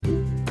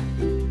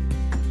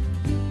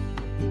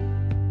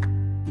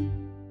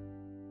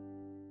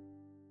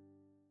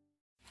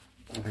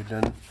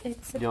done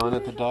yelling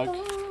at the dog?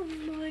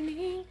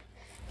 Morning.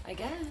 I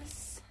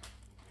guess.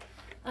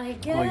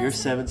 Well, you're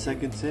 7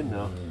 seconds in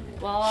now.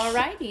 Well,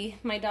 alrighty.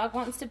 My dog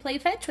wants to play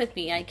fetch with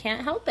me. I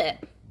can't help it.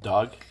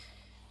 Dog?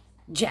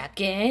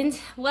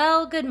 Jackins.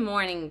 Well, good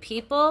morning,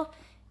 people.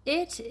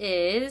 It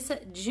is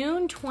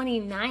June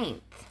 29th.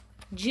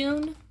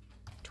 June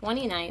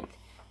 29th,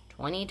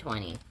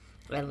 2020.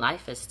 And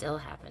life is still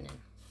happening.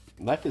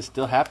 Life is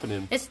still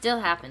happening. It's still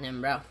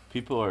happening, bro.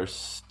 People are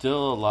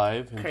still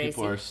alive, and Crazy.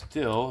 people are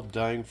still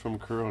dying from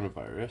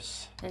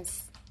coronavirus.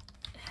 That's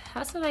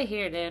what I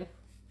hear, dude.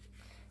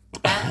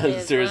 That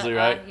is Seriously, what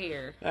right? I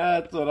hear.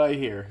 That's what I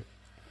hear.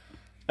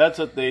 That's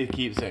what they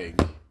keep saying.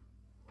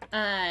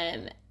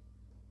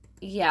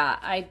 Yeah,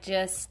 I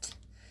just...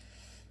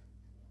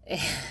 I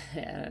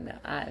don't know.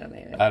 I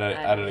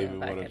don't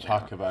even want to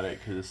talk about it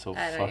because it's so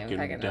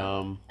fucking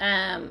dumb.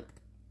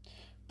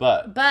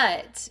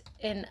 But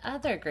in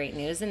other great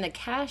news, in the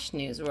cash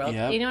news world,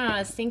 Yep. You know what I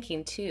was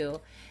thinking too?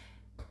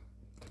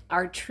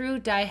 Our true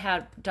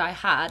diehard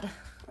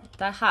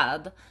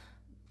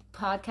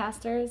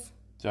podcasters,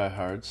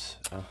 Diehards.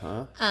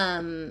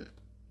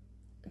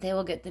 they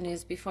will get the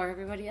news before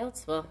everybody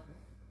else will.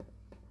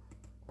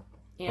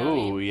 You know what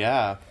I Oh, mean?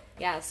 yeah.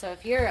 Yeah, so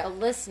if you're a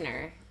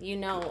listener, you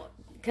know,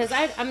 because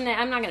I'm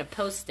not going to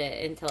post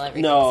it until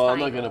everything's No, final. I'm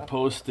not going to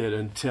post it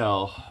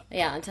until...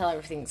 Yeah, until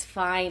everything's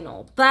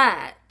final.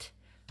 But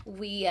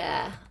we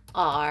are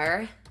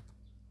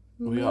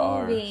We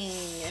are moving.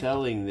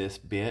 selling this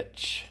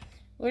bitch.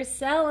 We're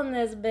selling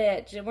this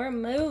bitch and we're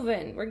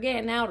moving. We're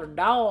getting out of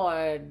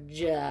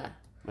Dodge.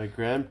 My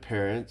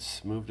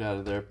grandparents moved out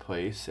of their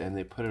place and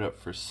they put it up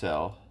for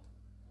sale.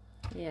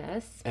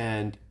 Yes.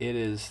 And it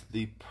is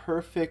the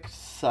perfect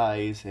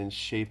size and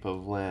shape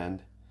of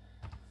land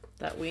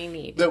That we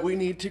need. that we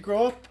need to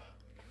grow up.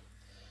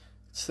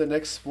 It's the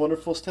next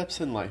wonderful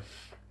steps in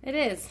life. It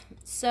is.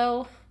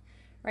 So,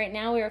 right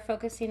now we are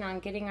focusing on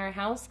getting our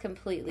house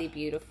completely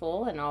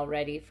beautiful and all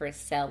ready for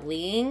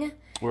selling.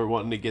 We're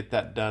wanting to get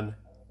that done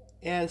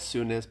as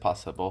soon as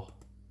possible.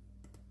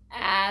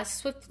 As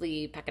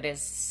swiftly, pachyderm.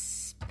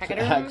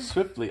 Act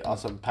swiftly,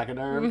 awesome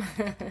pachyderm.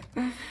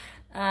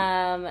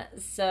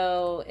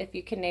 So if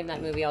you can name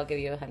that movie, I'll give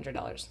you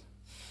 $100.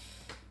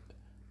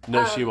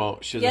 No, she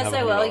won't. She doesn't Yes,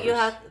 have I will. $100. You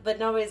have, but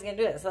nobody's gonna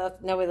do it. So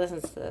nobody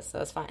listens to this, so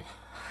it's fine.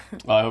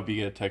 Well, I hope you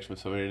get a text from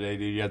somebody today,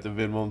 dude. You have to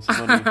Venmo them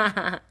some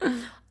money.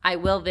 I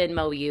will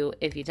Venmo you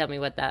if you tell me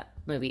what that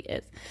movie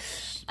is.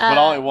 But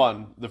only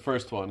one, the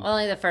first one.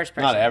 Only the first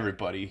person. Not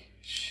everybody.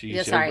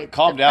 Yeah, sorry.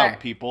 Calm down,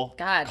 people.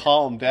 God.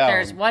 Calm down.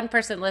 There's one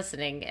person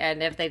listening,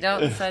 and if they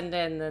don't send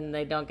in, then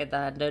they don't get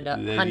the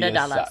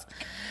 $100.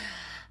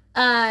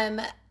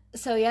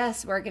 So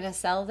yes, we're gonna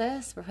sell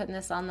this. We're putting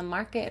this on the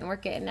market, and we're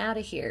getting out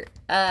of here.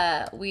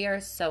 We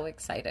are so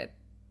excited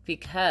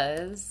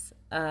because,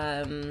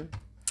 fuck,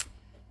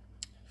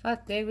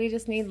 dude, we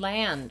just need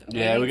land.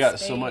 Yeah, we need got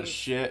so space. much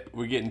shit.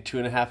 We're getting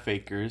 2.5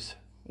 acres.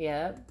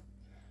 Yep.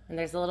 And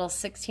there's a little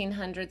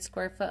 1,600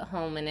 square foot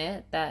home in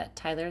it that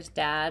Tyler's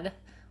dad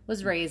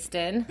was raised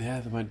in Yeah,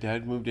 that my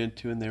dad moved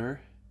into, and they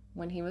were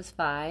when he was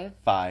 5.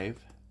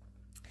 5.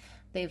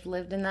 They've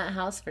lived in that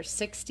house for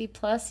 60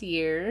 plus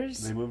years.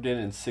 They moved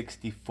in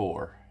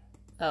 64.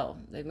 Oh,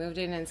 they moved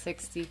in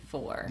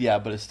 64. Yeah,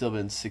 but it's still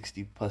been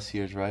 60 plus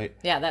years, right?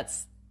 Yeah,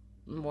 that's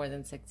more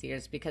than 6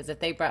 years because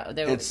if they brought,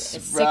 It's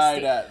 60,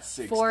 right at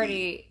 60.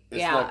 40. It's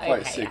yeah, not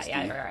quite okay, 60.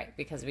 Yeah, you're right.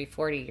 Because it'd be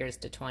 40 years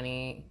to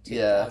 20,000.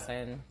 Yeah.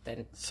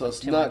 Then So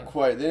it's 200. not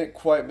quite. They didn't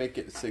quite make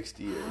it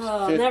 60 years.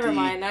 Oh, 50, never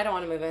mind. I don't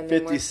want to move in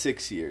anymore.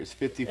 56 years.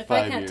 55 If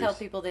I can't years. tell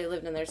people they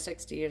lived in their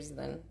 60 years,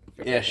 then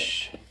forget it.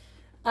 Ish.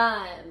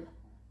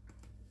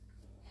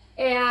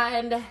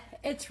 And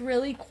it's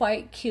really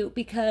quite cute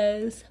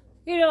because,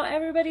 you know,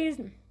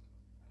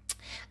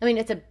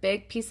 it's a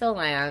big piece of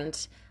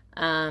land.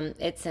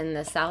 It's in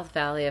the South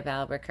Valley of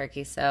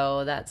Albuquerque,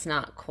 so that's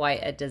not quite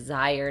a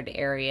desired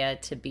area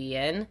to be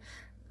in.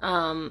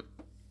 And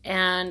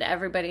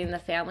everybody in the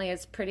family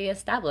is pretty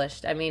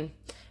established. I mean,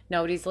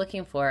 nobody's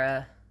looking for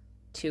a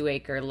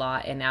 2-acre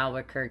lot in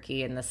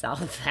Albuquerque in the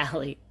South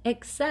Valley,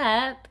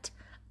 except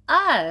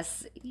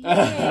us.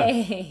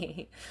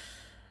 Yay!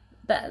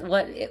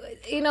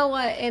 You know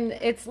what? And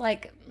it's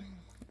like,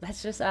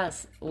 that's just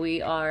us.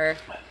 We are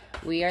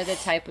the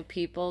type of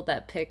people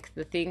that pick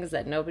the things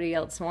that nobody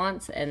else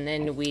wants, and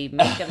then we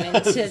make them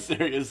into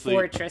Seriously.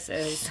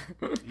 fortresses.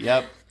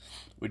 Yep.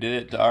 We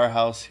did it to our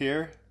house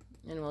here.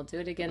 And we'll do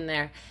it again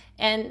there.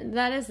 And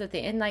that is the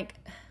thing. And like,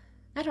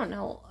 I don't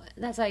know.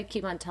 That's why I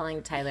keep on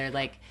telling Tyler,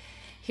 like,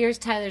 here's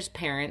Tyler's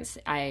parents.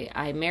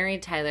 I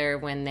married Tyler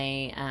when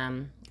they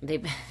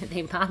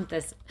bought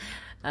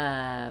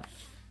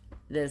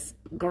this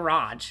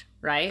garage,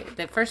 right?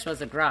 The first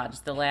was a garage,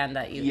 the land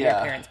that your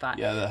parents bought.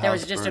 Yeah, there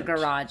was just burnt. a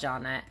garage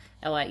on it,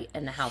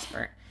 and the house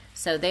burnt.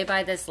 So they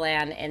buy this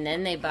land, and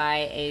then they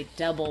buy a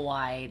double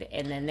wide,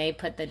 and then they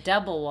put the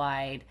double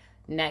wide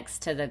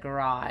next to the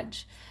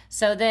garage.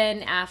 So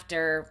then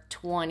after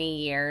 20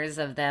 years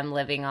of them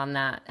living on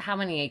that, how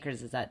many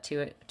acres is that?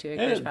 Two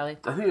acres probably?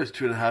 I think it was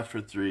 2.5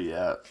 or 3,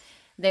 yeah.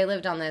 They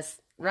lived on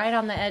this right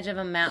on the edge of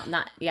a mountain,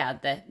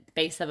 the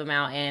base of a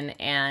mountain,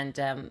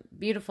 and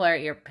beautiful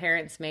area. Your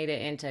parents made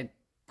it into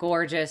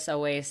gorgeous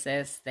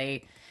oasis.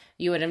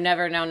 You would have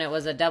never known it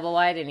was a double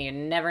wide, and you'd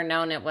never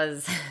known it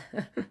was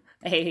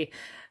a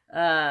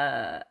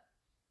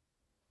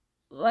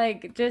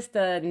like just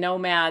a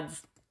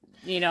nomads,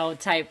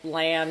 type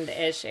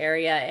land-ish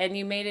area, and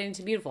you made it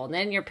into beautiful. And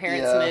then your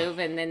parents move,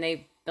 and then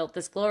they built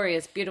this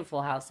glorious,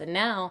 beautiful house, and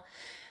now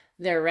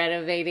they're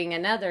renovating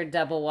another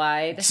double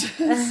wide.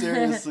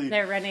 Seriously.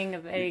 They're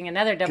renovating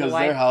another double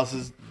wide. Because their house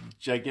is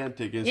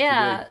gigantic. It's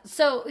yeah. too big.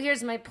 So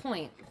here's my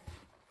point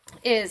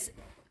is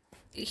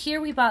here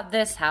we bought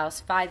this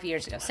house 6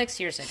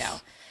 years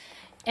ago.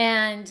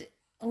 And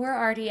we're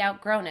already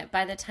outgrown it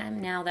by the time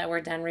now that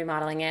we're done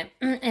remodeling it.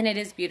 And it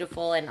is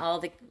beautiful and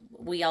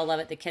we all love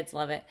it. The kids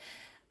love it.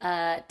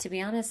 To be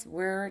honest,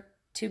 we're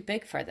too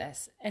big for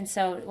this. And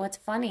so what's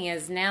funny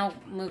is now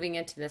moving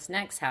into this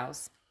next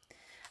house,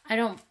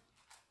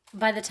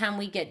 by the time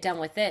we get done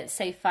with it,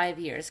 say 5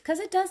 years, because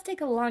it does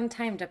take a long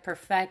time to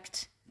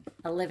perfect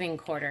a living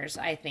quarters,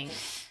 I think.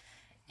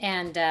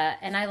 And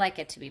I like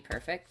it to be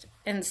perfect.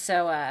 And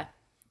so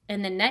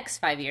in the next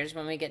 5 years,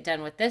 when we get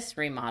done with this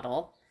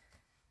remodel,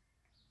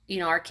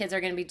 our kids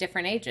are going to be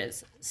different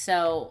ages.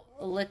 So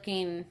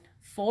looking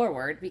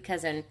forward,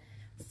 because in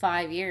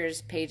 5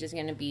 years, Paige is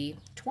going to be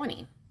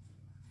 20.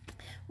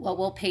 What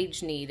will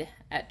Paige need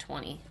at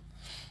 20?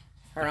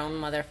 Her own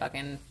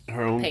motherfucking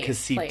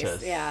casitas.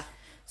 place. Yeah.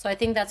 So I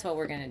think that's what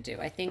we're going to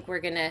do. I think we're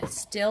going to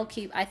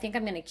I'm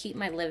going to keep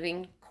my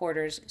living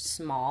quarters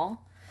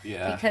small.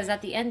 Yeah. Because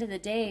at the end of the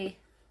day,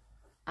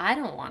 I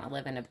don't want to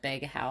live in a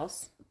big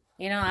house.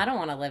 I don't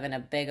want to live in a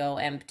big old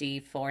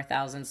empty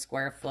 4,000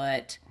 square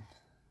foot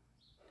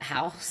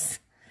house.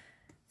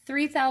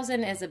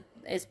 3,000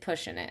 is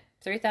pushing it.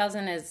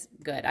 3,000 is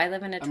good. I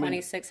live in a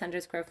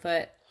 2,600 square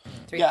foot.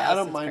 Yeah, I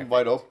don't mind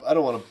wide open. I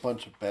don't want a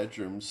bunch of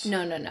bedrooms.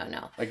 No.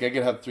 Like I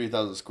could have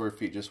 3,000 square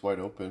feet just wide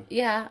open.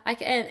 Yeah, I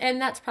can,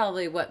 and that's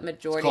probably what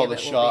majority of it will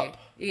shop.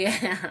 Be.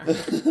 Yeah,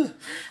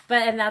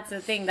 and that's the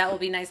thing that will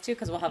be nice too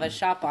because we'll have a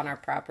shop on our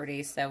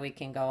property, so we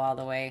can go all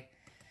the way.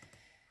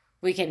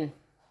 We can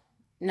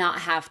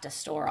not have to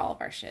store all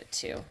of our shit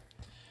too,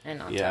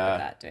 and on top of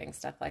that, doing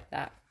stuff like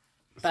that.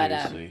 But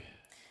seriously.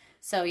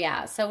 So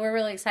we're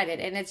really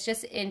excited, and it's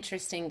just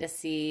interesting to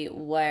see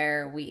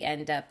where we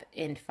end up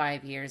in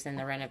 5 years in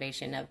the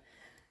renovation of.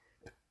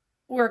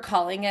 We're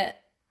calling it,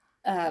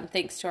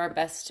 thanks to our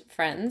best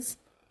friends.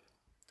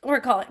 We're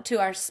calling it to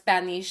our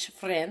Spanish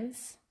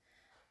friends.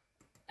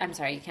 I'm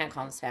sorry, you can't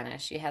call him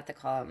Spanish. You have to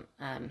call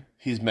him.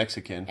 He's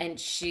Mexican, and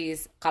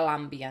she's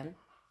Colombian.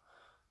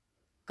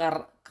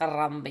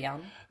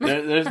 Colombian.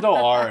 There's no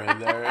R in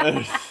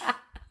there.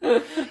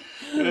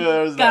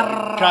 There's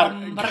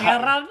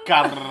Caramblian.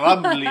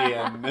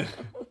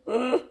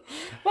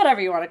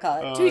 Whatever you want to call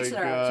it. Oh Teach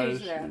their own.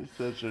 She's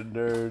such a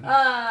nerd.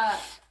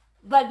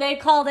 But they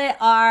called it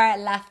our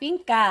La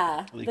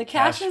Finca. The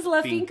cash is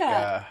La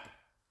Finca.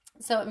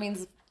 So it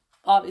means,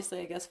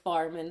 obviously, I guess,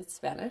 farm in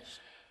Spanish.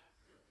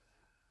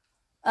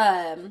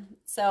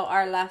 So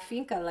our La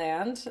Finca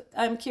land,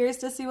 I'm curious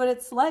to see what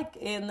it's like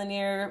in the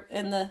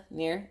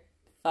near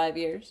 5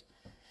 years.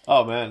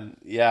 Oh man,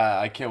 yeah,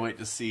 I can't wait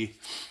to see.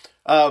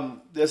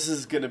 This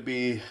is gonna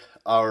be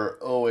our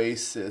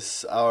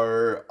oasis,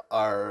 our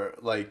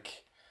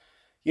like,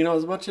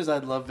 as much as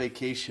I'd love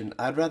vacation,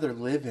 I'd rather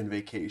live in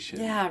vacation.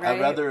 Yeah, right.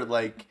 I'd rather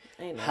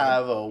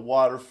have a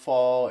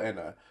waterfall and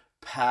a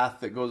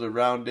path that goes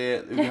around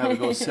it. We can have to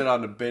go sit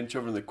on a bench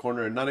over in the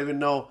corner and not even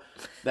know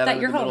that I'm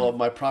in the middle of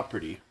my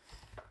property.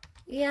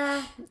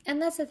 Yeah,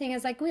 and that's the thing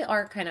is, we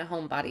are kind of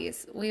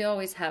homebodies. We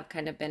always have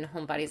kind of been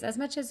homebodies. As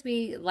much as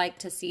we like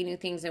to see new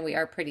things, and we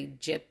are pretty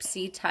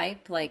gypsy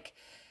type,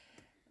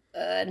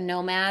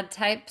 nomad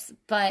types,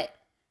 but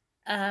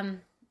I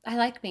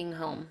like being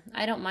home.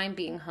 I don't mind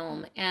being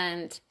home.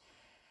 And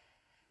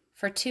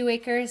for 2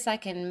 acres, I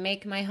can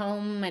make my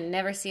home and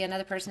never see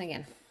another person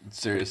again.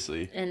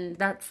 Seriously. And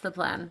that's the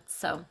plan.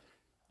 So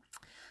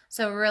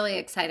we're really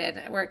excited.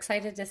 We're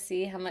excited to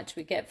see how much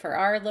we get for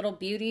our little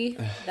beauty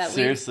that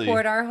we've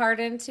poured our heart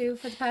into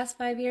for the past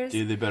 5 years.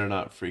 Dude, they better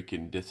not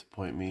freaking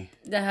disappoint me.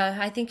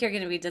 I think you're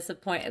going to be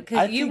disappointed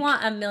because you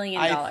want $1 million.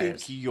 I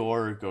think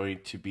you're going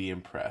to be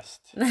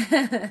impressed.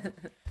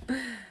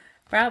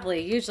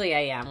 Probably. Usually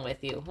I am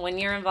with you. When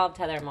you're involved,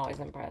 Heather, I'm always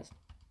impressed.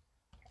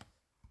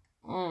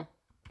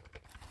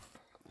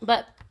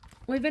 But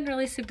we've been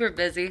really super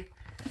busy.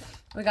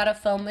 We got a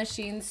foam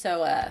machine,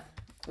 so I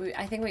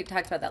think we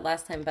talked about that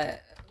last time,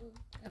 but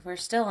we're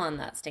still on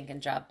that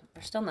stinking job.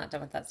 We're still not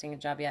done with that stinking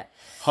job yet.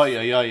 Hi.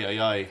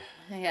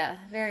 Yeah,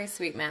 very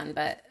sweet man,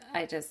 but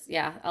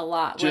a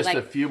lot. Just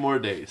a few more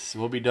days.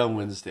 We'll be done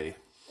Wednesday.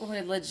 We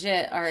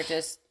legit are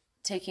just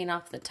taking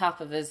off the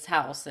top of his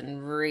house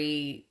and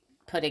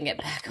putting it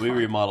back on. We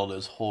remodeled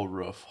his whole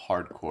roof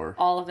hardcore.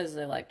 All of his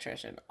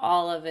electrician,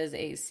 all of his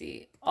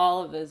AC,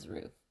 all of his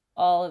roof,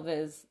 all of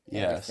his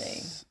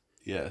everything.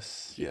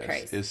 Yes.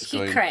 Crazy. It's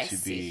going to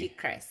be...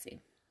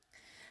 crazy.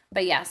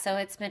 But yeah, so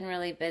it's been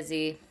really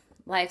busy.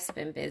 Life's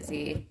been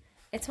busy.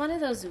 It's one of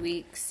those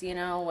weeks,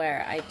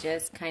 where I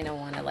just kind of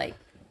want to like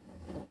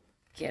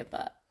give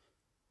up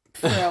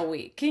for a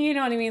week. You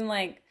know what I mean?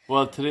 Like,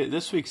 Well,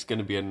 this week's going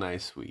to be a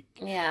nice week.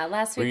 yeah,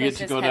 last week We was get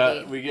to just go heavy.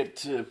 down. We get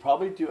to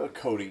probably do a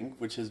coating,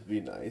 which is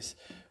be nice.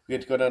 We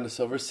get to go down to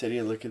Silver City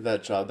and look at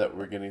that job that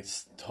we're going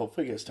to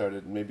hopefully get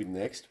started maybe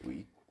next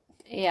week.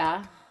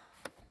 Yeah.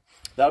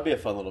 That'll be a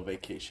fun little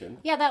vacation.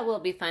 Yeah, that will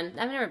be fun.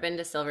 I've never been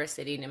to Silver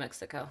City, New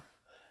Mexico.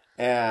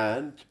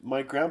 And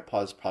my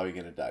grandpa's probably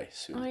going to die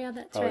soon. Oh, yeah,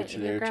 that's probably right.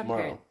 today Your or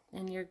tomorrow. grandparent.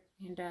 And your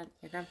dad,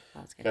 your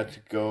grandpa's going Got to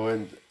go,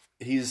 and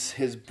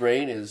his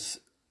brain is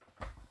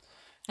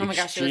Oh my gosh,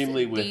 it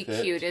extremely was with the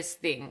it. cutest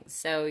thing.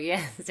 So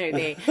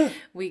yesterday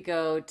we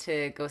go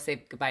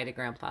say goodbye to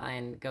Grandpa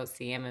and go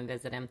see him and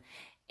visit him.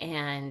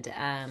 And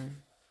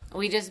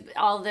we just,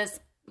 all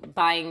this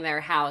buying their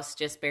house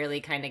just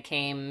barely kind of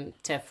came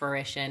to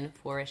fruition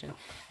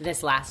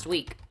this last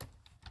week.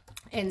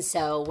 And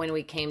so when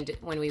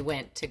we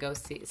went to go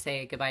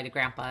say goodbye to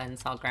Grandpa and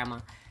saw Grandma,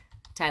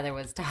 Tyler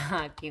was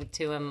talking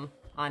to him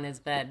on his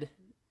bed.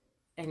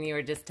 And you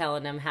were just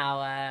telling him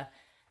how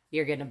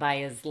you're going to buy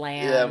his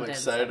land. Yeah, I'm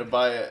excited to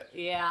buy it.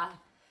 Yeah.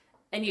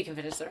 And you can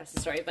finish the rest of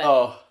the story. But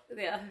Oh.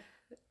 yeah.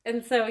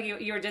 And so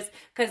you were just,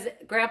 because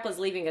Grandpa's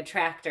leaving a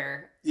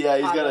tractor. Yeah,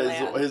 he's on got the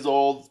land. his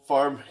old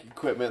farm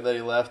equipment that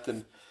he left,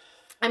 and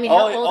I mean,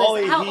 all- how all old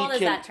he is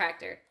can- that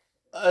tractor?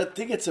 I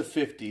think it's a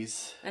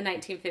 50s. A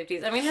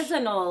 1950s. I mean, it's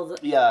an old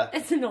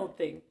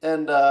thing.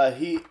 And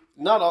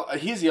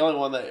he's the only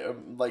one that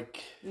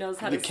Knows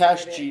how the to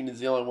cash start it. gene is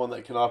the only one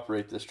that can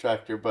operate this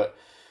tractor, but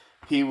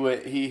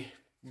he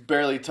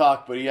barely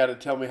talked, but he had to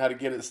tell me how to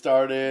get it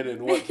started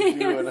and what to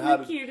do and how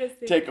to cutest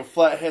thing. take a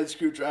flathead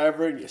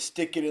screwdriver and you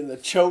stick it in the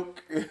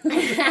choke.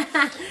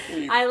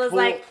 I was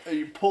like,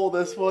 you pull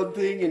this one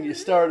thing and you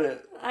start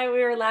it. we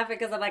were laughing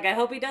because I'm like, I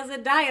hope he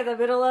doesn't die in the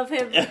middle of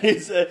him. He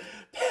said,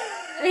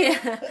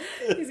 Yeah,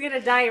 he's gonna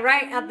die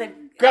right at the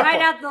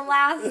Grandpa.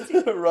 last.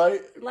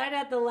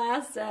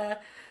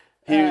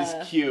 He was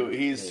cute.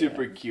 He's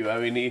super cute. I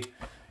mean,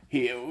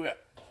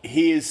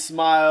 he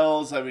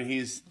smiles. I mean,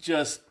 he's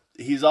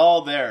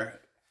all there.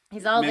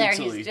 He's all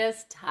mentally. there. He's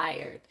just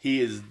tired.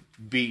 He is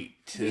beat.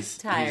 He's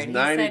tired. He's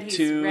 92. He said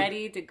he's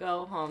ready to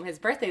go home. His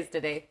birthday's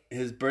today.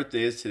 His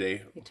birthday is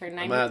today. He turned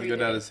I'm gonna have to 93 go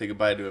down today. and say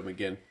goodbye to him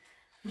again.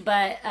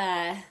 But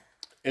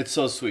It's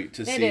so sweet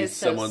to see is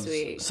so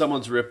sweet.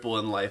 someone's ripple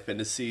in life and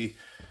to see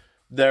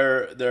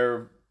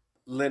their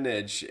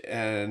lineage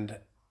and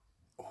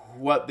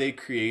what they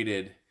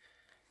created.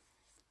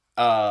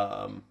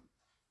 And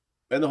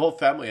the whole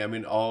family. I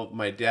mean, all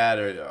my dad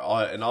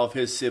and all of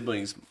his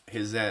siblings,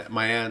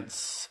 my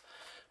aunts,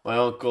 my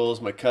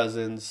uncles, my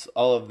cousins,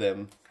 all of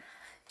them,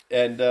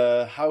 and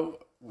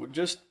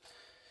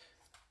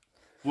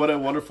what a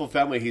wonderful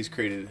family he's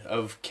created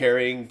of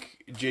caring,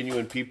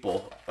 genuine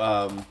people.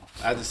 I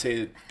have to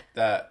say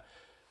that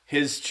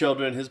his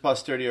children, his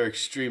posterity are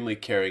extremely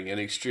caring and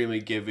extremely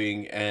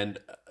giving and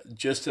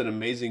just an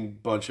amazing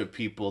bunch of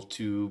people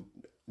to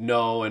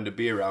know and to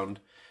be around.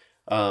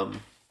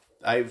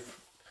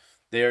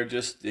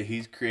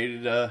 He's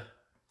created a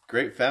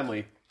great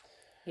family.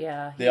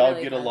 yeah, They all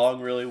get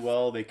along really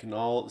well. They can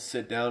all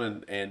sit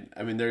down and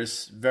I mean,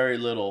 there's very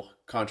little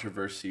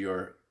controversy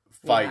or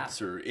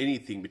fights or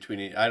anything between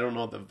it. I don't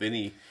know of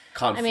any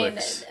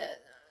conflicts.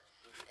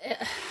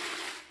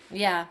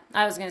 Yeah,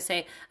 I was gonna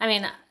say. I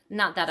mean,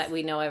 not that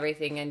we know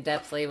everything in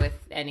depthly with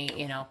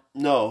any,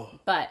 No.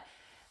 but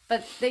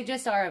they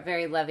just are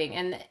very loving,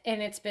 and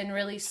it's been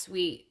really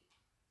sweet.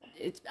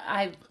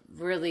 I've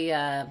really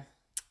I'm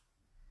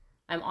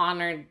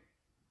honored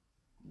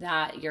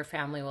that your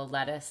family will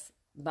let us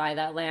buy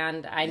that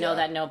land. I know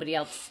that nobody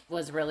else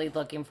was really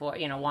looking for,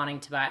 wanting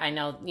to buy. I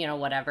know,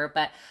 whatever,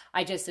 but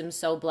I just am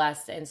so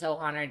blessed and so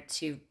honored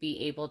to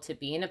be able to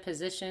be in a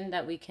position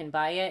that we can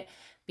buy it,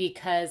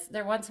 because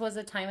there once was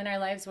a time in our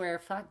lives where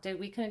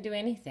we couldn't do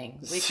anything.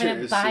 We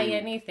couldn't buy Seriously,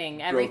 anything.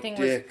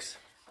 dicks.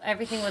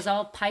 Everything was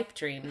all pipe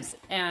dreams,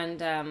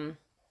 and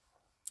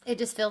it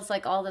just feels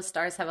like all the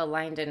stars have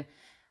aligned, and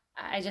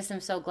I just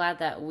am so glad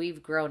that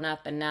we've grown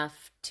up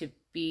enough to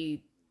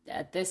be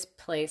at this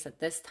place at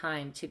this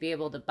time to be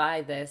able to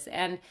buy this,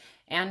 and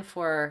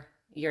for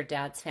your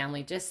dad's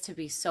family just to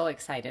be so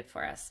excited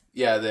for us.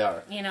 Yeah, they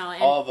are. And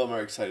All of them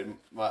are excited.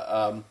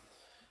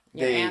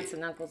 your aunts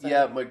and uncles.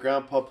 Yeah, my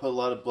grandpa put a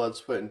lot of blood,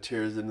 sweat, and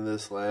tears into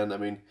this land. I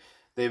mean,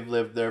 they've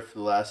lived there for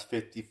the last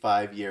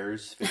 55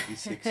 years,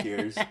 56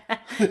 years.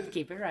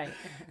 Keep it right.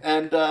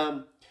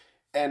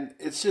 And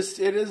it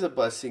is a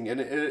blessing, and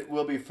it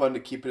will be fun to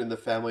keep it in the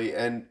family,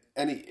 and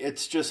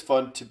it's just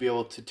fun to be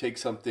able to take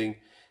something,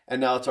 and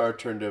now it's our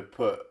turn to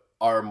put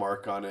our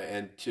mark on it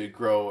and to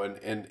grow,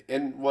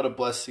 and what a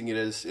blessing it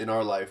is in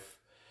our life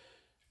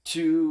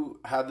to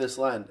have this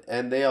land.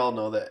 And they all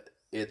know that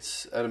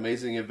it's an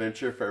amazing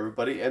adventure for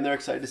everybody, and they're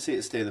excited to see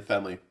it stay in the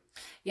family.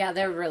 Yeah,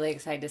 they're really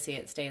excited to see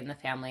it stay in the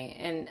family,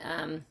 and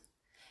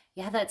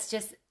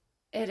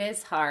it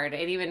is hard.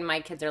 And even my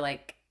kids are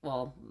like,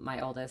 well,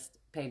 my oldest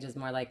Paige is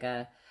more like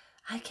a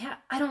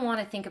I don't want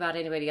to think about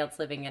anybody else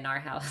living in our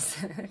house.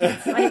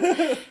 It's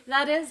like,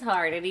 that is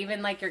hard. And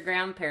even like your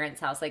grandparents'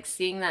 house, like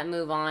seeing that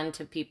move on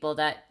to people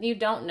that you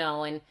don't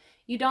know, and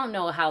you don't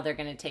know how they're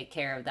going to take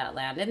care of that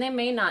land. And they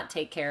may not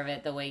take care of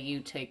it the way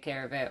you take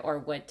care of it or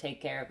would take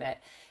care of it.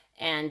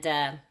 And,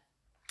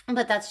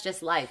 but that's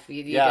just life.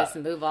 You just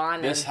move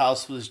on. This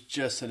house was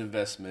just an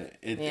investment.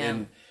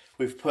 And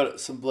we've put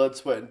some blood,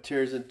 sweat, and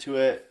tears into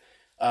it.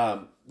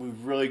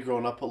 We've really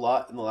grown up a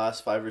lot in the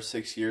last 5 or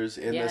 6 years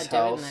in this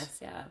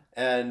house.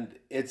 And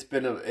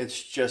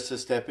it's just a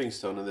stepping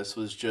stone, and this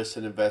was just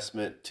an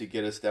investment to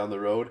get us down the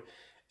road,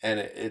 and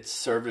it's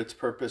served its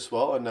purpose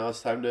well, and now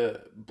it's time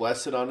to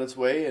bless it on its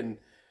way and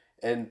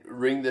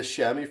ring the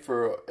chamois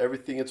for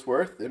everything it's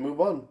worth and move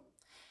on.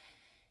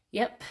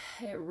 Yep,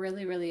 it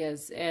really, really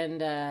is. And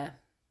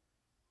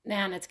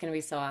man, it's going to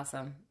be so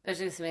awesome. It's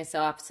just going to be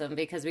so awesome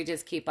because we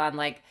just keep on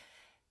like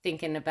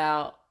thinking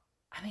about,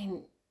 I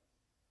mean,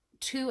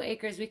 2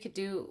 acres we can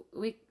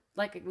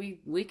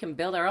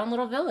build our own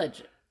little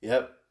village.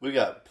 Yep, we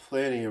got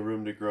plenty of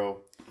room to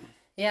grow.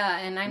 Yeah,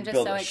 and I'm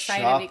just so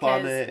excited shop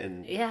because on it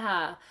and...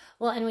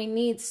 well, and we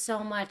need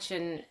so much.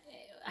 And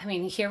I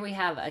mean, here we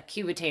have a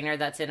cubitainer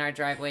that's in our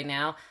driveway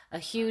now, a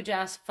huge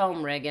ass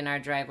foam rig in our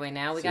driveway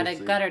now. We got a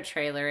gutter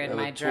trailer in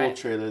my driveway. A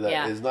tool trailer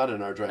that is not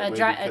in our driveway.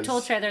 A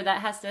tool trailer that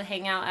has to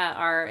hang out at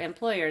our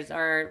employer's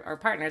or our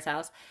partner's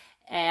house,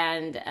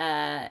 and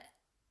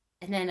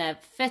then a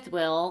 5th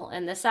wheel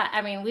and the side.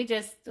 I mean, we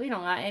don't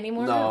got any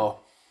more room.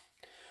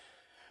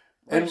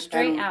 We're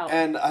straight out.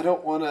 And I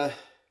don't want to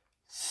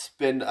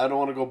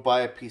go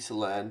buy a piece of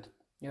land.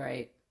 You're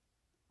right.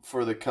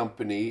 For the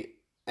company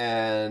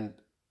and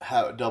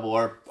have double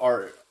our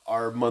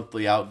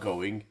monthly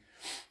outgoing.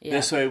 Yeah.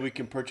 This way we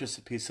can purchase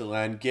a piece of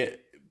land,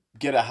 get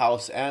a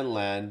house and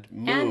land,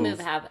 move,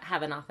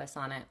 have an office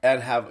on it,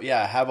 and have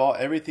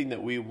everything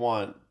that we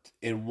want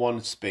in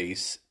one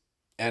space,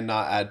 and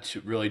not add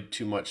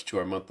too much to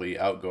our monthly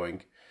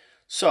outgoing.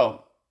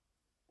 So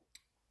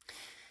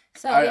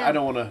I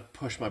don't want to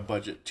push my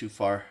budget too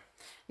far.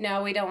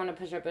 No, we don't want to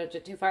push our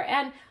budget too far.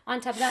 And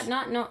on top of that,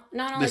 not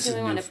only do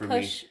we want to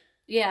push,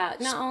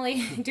 not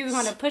only do we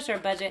want to push our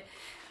budget,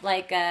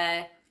 like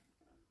I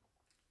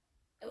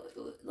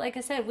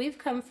said, we've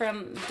come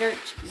from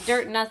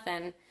dirt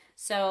nothing.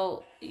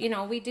 So,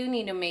 we do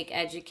need to make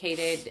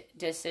educated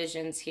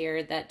decisions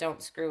here that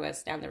don't screw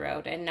us down the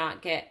road and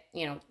not get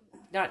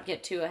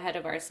too ahead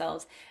of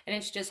ourselves. And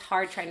it's just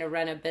hard trying to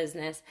run a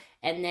business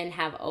and then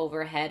have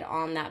overhead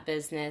on that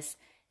business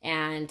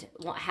and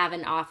have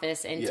an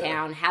office in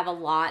town, have a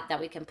lot that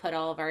we can put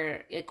all of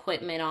our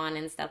equipment on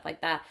and stuff like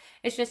that.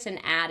 It's just an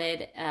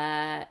added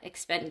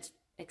expense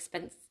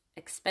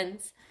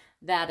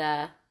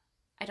that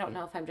I don't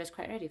know if I'm just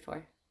quite ready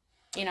for,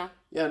 Yeah,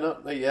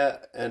 not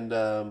yet. And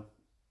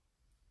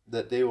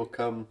that day will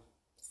come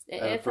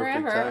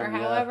forever or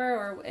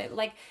however,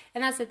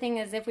 and that's the thing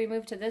is, if we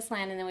move to this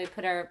land and then we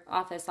put our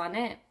office on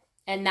it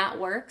and that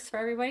works for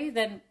everybody,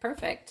 then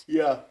perfect.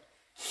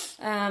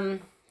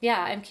 I'm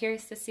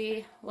curious to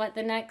see what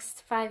the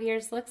next 5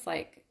 years looks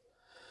like.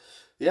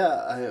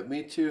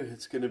 Me too.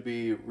 It's going to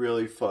be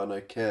really fun.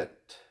 I can't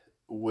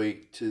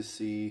wait to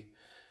see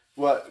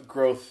what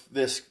growth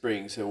this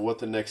brings and what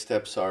the next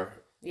steps are.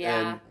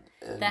 And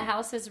the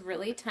house is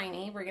really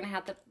tiny. We're going to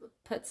have to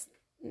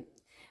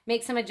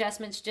make some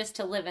adjustments just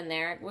to live in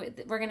there. We're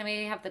going to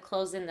maybe have to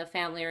close in the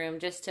family room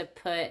just to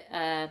put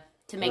to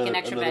make an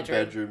extra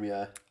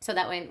bedroom. So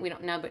that way we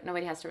don't know, but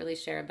nobody has to really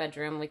share a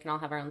bedroom. We can all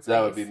have our own space.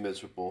 That would be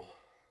miserable.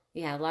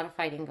 Yeah, a lot of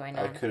fighting going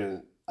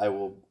on. I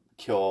will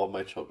kill all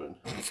my children.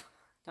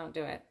 Don't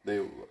do it.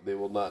 They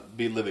will not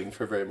be living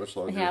for very much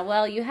longer. Yeah,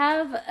 well, you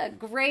have a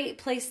great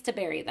place to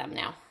bury them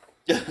now.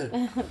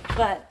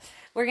 But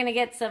we're going to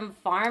get some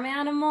farm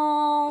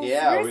animals.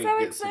 Yeah, we're so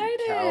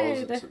excited. Some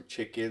cows and some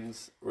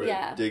chickens. We're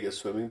going to dig a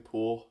swimming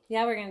pool.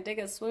 Yeah, we're going to dig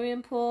a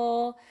swimming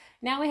pool.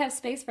 Now we have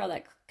space for all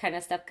that kind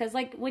of stuff. Because,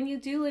 when you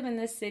do live in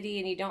this city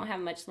and you don't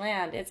have much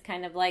land, it's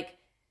kind of like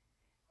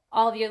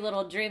all of your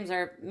little dreams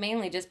are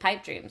mainly just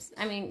pipe dreams.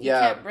 I mean, you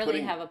can't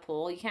really have a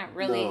pool. You can't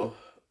really... No.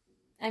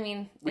 I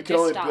mean, it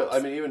just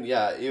stops.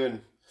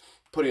 Even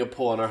putting a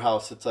pool on our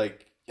house, it's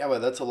like, but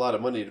that's a lot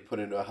of money to put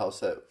into a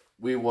house that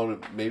we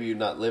want to maybe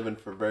not live in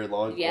for very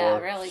long. Yeah,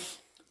 really.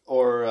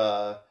 Or,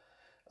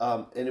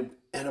 and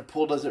a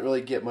pool doesn't really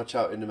get much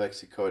out in New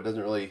Mexico. It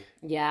doesn't really.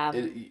 Yeah.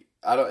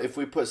 If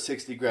we put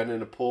 $60,000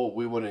 in a pool,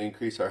 we wouldn't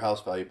increase our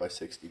house value by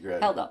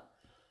 $60,000.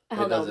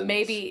 Hold on.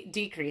 Maybe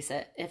decrease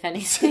it, if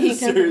anything.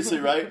 Seriously,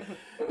 right?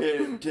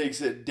 It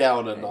takes it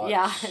down a notch.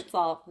 Yeah, it's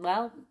all,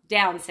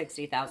 down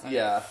 60,000.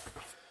 Yeah.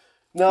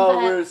 No,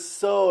 we're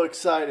so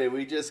excited.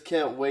 We just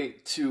can't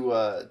wait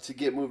to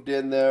get moved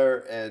in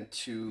there and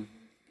to,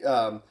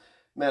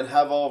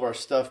 have all of our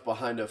stuff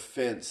behind a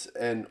fence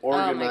and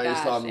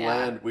organized on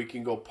land. We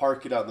can go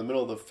park it out in the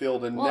middle of the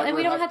field and and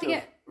we don't have to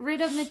get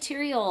rid of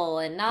material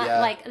and not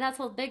that's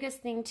the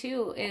biggest thing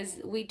too,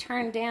 is we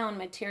turn down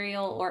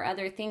material or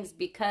other things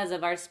because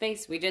of our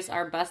space. We just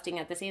are busting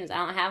at the seams. I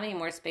don't have any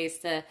more space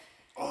to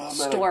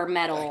store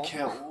metal. I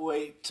can't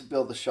wait to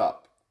build a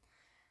shop.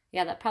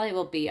 Yeah, that probably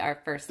will be our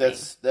first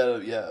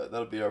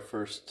that'll be our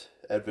first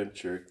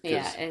adventure.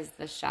 Yeah, is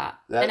the shop.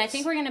 And I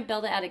think we're gonna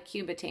build it out of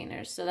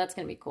Cubitainers, so that's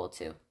gonna be cool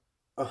too.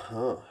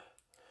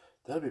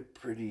 That'd be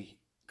pretty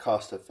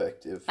cost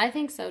effective. I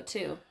think so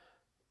too.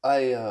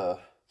 That'd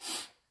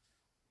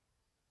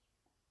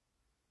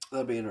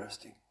be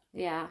interesting.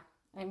 Yeah.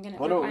 I'm gonna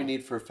wonder what we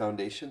need for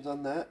foundations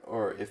on that,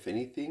 or if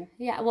anything.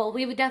 Yeah, well,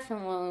 we would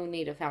definitely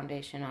need a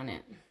foundation on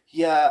it.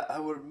 Yeah, I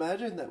would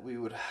imagine that we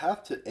would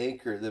have to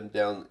anchor them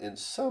down in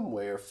some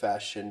way or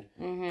fashion,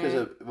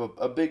 because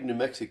a big New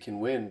Mexican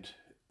wind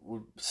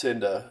would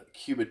send a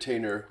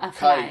Cubitainer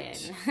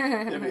kite.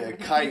 It'd be a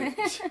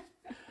kite.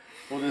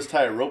 We'll just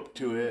tie a rope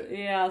to it.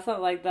 Yeah,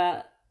 something like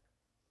that.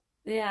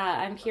 Yeah,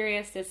 I'm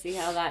curious to see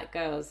how that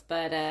goes,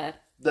 but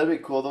that'd be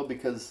cool though,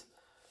 because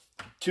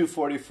 2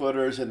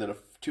 40-footers and then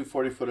 2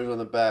 40-footers on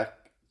the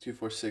back, 2,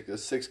 4,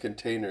 6, 6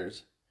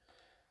 containers.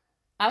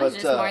 I was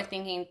just more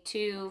thinking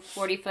 2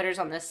 40-footers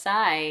on the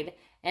side,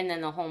 and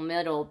then the whole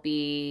middle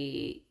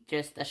be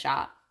just the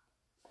shop.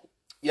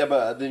 Yeah,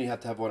 but then you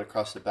have to have one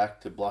across the back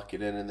to block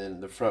it in, and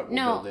then the front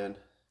will build in.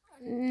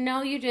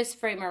 No, you just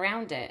frame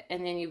around it,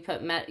 and then you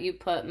put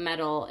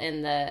metal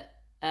in the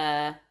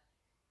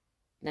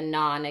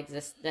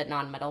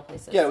non-metal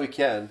places. Yeah, we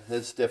can.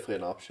 That's definitely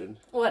an option.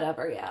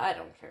 Whatever. Yeah, I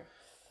don't care.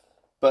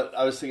 But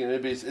I was thinking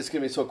it's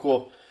gonna be so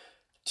cool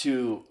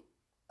to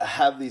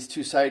have these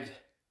two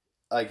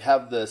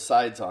have the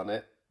sides on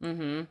it,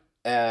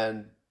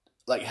 and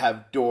like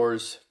have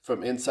doors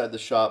from inside the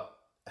shop,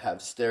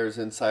 have stairs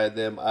inside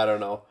them. I don't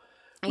know.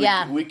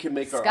 We can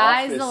make our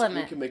office. The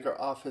limit. We can make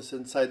our office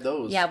inside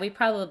those. Yeah, we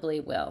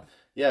probably will.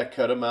 Yeah,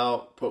 cut them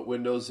out, put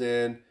windows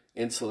in,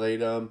 insulate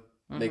them,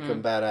 make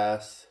them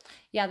badass.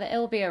 Yeah, it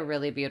will be a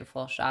really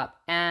beautiful shop,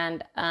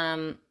 and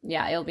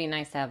it'll be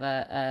nice to have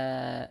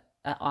a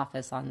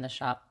office on the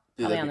shop,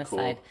 probably on the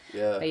side.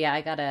 Yeah, but yeah,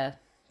 I gotta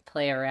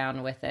play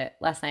around with it.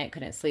 Last night I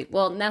couldn't sleep.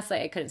 Well, last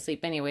night I couldn't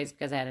sleep anyways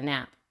because I had a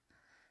nap,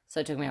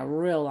 so it took me a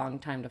real long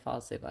time to fall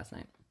asleep last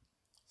night.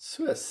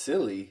 So that's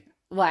silly.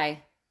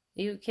 Why?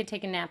 You could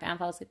take a nap and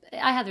fall asleep.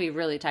 I had to be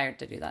really tired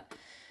to do that.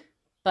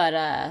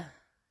 But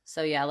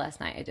so yeah,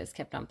 last night I just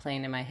kept on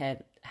playing in my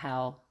head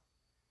how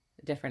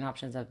different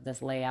options of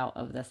this layout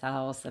of this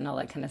house and all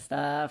that kind of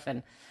stuff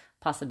and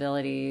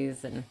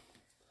possibilities, and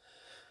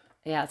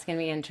yeah, it's gonna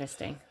be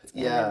interesting. It's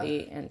gonna be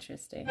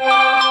interesting.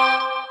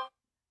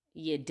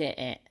 You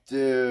didn't,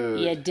 dude.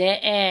 You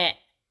didn't.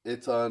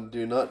 It's on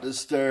Do Not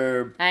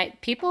Disturb.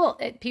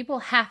 People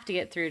have to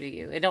get through to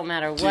you. It don't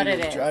matter what it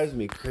is. It drives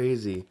me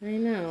crazy. I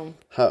know.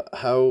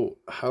 How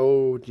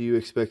do you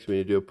expect me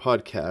to do a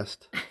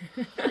podcast?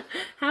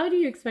 How do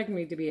you expect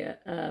me to be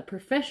a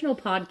professional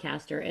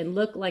podcaster and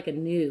look like a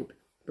noob,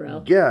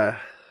 bro? Yeah.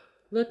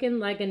 Looking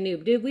like a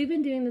noob. Dude, we've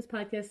been doing this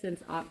podcast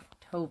since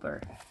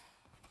October.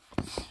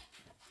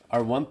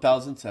 Our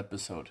 1000th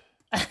episode.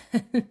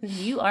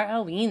 You are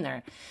a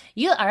wiener.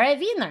 You are a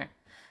wiener.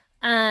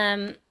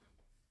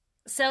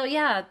 So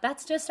yeah,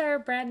 that's just our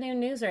brand new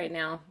news right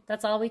now.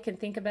 That's all we can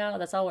think about.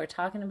 That's all we're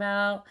talking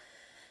about.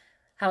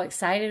 How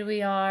excited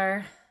we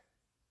are.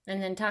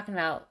 And then talking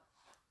about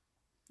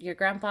your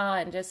grandpa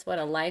and just what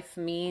a life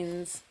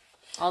means.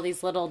 All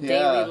these little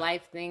daily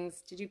life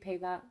things. Did you pay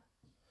that?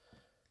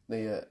 Not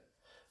yet.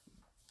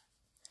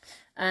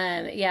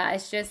 Yeah,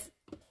 it's just,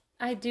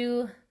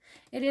 it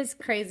is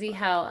crazy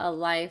how a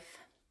life,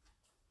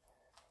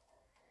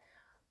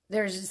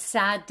 there's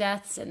sad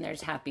deaths and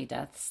there's happy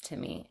deaths to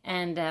me.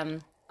 And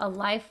a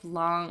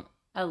long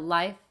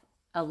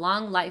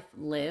life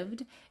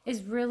lived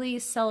is really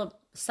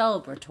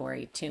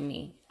celebratory to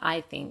me,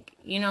 I think.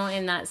 You know,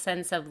 in that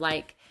sense of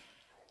like,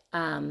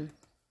 I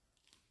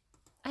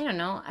don't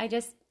know.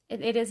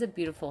 It is a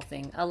beautiful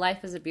thing. A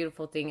life is a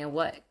beautiful thing. And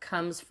what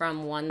comes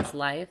from one's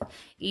life,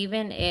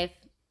 even if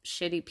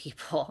shitty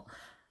people,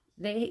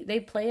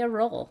 they play a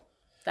role.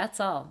 That's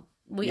all.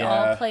 We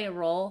all play a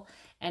role.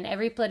 And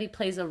everybody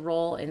plays a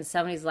role in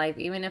somebody's life,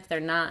 even if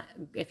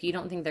if you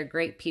don't think they're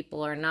great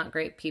people or not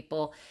great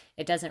people,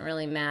 it doesn't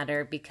really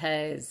matter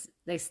because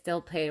they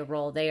still play a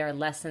role. They are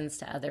lessons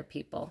to other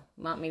people.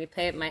 Want me to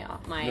pay my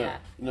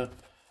No.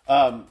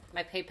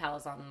 My PayPal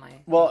is on my.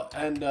 Well,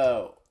 and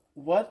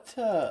what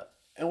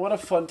a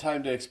fun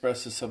time to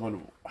express to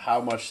someone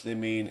how much they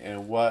mean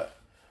and what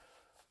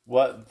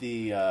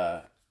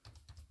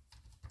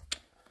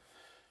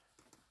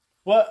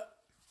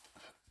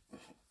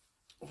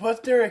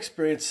their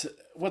experience,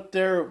 what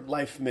their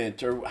life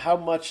meant, or how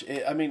much.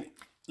 I mean,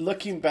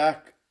 looking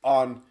back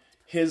on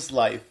his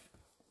life,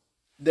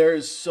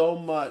 there's so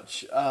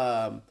much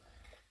that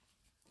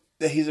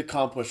he's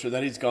accomplished or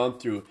that he's gone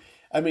through.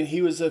 I mean,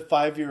 he was a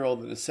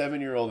 5-year-old and a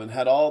 7-year-old and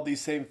had all these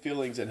same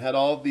feelings and had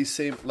all these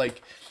same,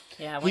 like,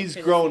 he's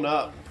grown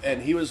up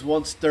and he was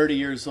once 30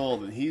 years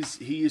old and he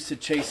used to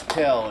chase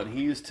tail and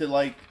he used to,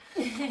 like,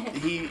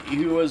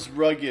 he was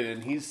rugged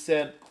and he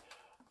said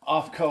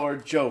off-color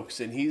jokes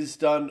and he's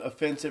done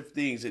offensive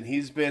things and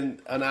he's been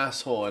an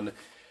asshole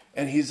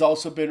and he's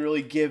also been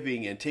really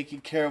giving and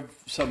taking care of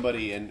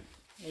somebody, and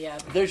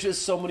there's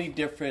just so many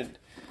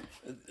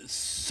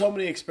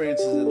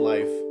experiences in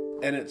life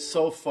and it's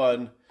so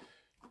fun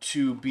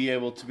to be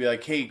able to be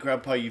like, hey,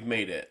 Grandpa, you've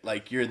made it.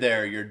 Like, you're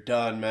there. You're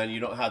done, man. You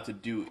don't have to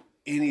do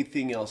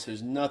anything else.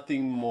 There's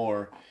nothing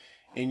more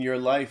in your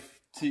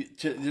life.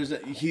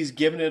 He's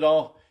given it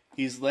all.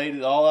 He's laid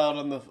it all out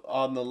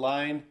on the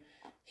line.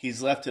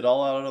 He's left it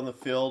all out on the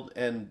field,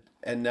 and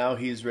now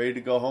he's ready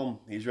to go home.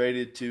 He's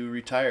ready to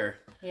retire.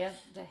 Yeah,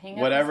 to hang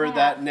up whatever his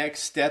hat. that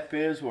next step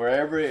is,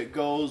 wherever it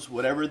goes,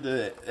 whatever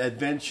the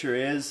adventure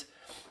is,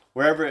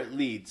 wherever it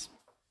leads.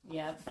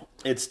 Yep.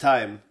 It's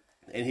time.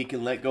 And he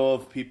can let go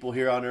of people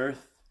here on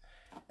earth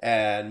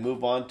and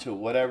move on to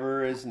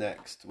whatever is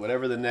next,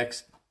 whatever the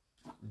next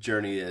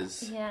journey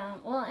is. Yeah.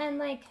 Well, and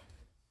like,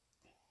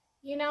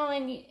 you know,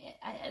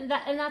 and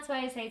that's why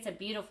I say it's a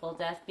beautiful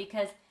death,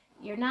 because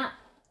you're not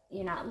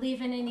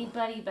leaving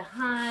anybody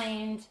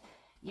behind.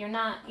 You're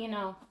not, you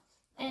know,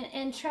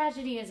 and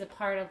tragedy is a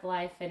part of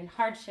life, and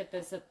hardship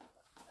is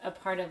a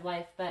part of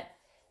life. But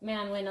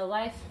man, when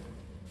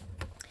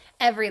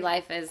every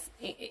life is,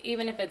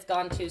 even if it's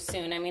gone too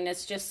soon, I mean,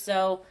 it's just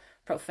so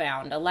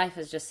profound. A life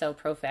is just so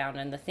profound,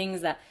 and the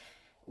things that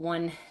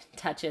one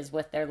touches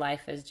with their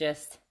life is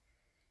just,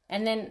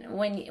 and then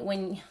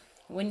when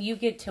you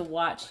get to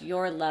watch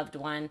your loved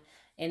one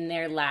in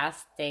their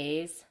last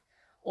days,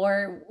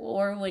 or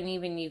when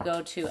even you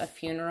go to a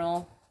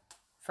funeral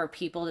for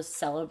people to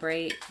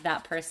celebrate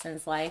that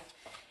person's life,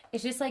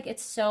 it's just like,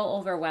 it's so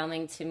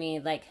overwhelming to me,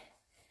 like,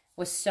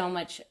 with so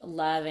much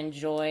love and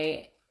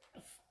joy,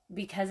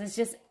 because it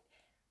just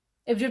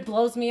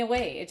blows me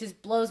away. It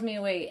just blows me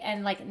away.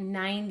 And like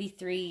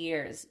 93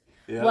 years,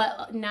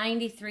 what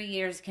 93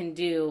 years can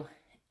do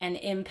and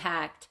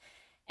impact,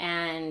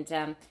 and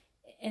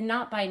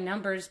not by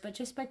numbers, but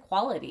just by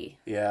quality.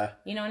 Yeah.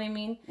 You know what I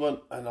mean?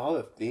 Well, and all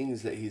the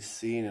things that he's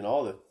seen, and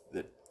all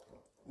the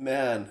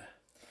man.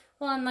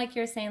 Well, and like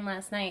you were saying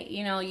last night,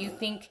 you know, you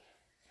think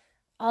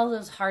all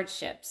those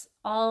hardships,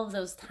 all of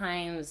those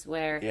times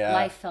where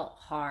life felt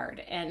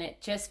hard, and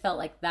it just felt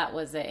like that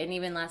was it. And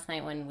even last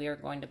night when we were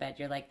going to bed,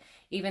 you're like,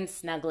 even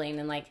snuggling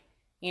and like,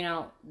 you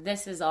know,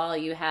 this is all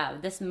you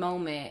have, this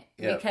moment,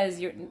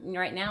 because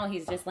right now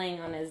he's just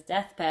laying on his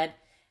deathbed,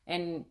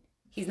 and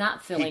he's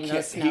not feeling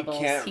those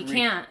snuggles. He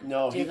can't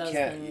do those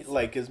things.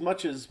 Like, as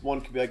much as one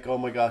could be like, oh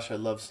my gosh, I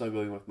love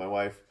snuggling with my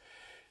wife,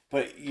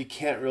 but you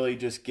can't really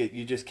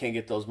you just can't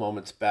get those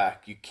moments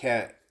back. You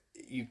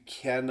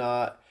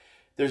cannot.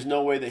 There's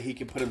no way that he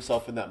can put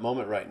himself in that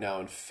moment right now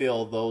and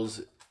feel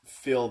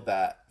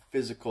that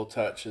physical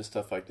touch and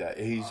stuff like that.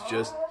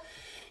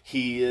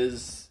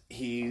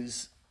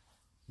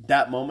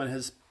 That moment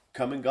has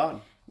come and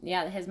gone.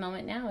 Yeah, his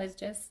moment now is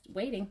just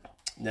waiting.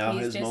 Now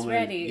he's his just moment,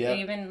 ready. yep.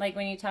 Even like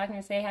when you talk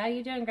and say, "How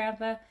you doing,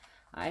 Grandpa?"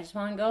 I just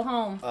want to go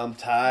home. I'm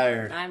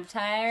tired.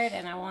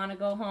 And I want to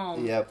go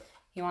home. Yep.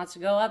 He wants to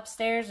go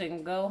upstairs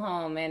and go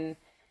home, and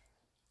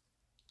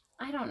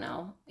I don't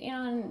know. You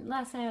know, and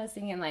last night I was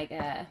thinking like,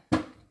 I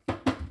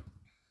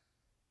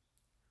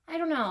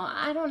don't know.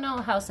 I don't know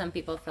how some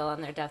people feel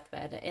on their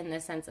deathbed, in the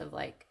sense of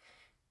like,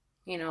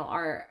 you know,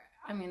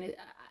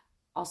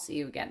 I'll see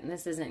you again.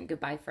 This isn't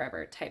goodbye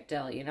forever type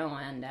deal, you know,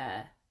 and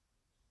that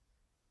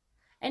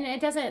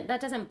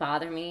doesn't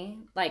bother me,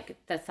 like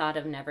the thought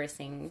of never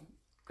seeing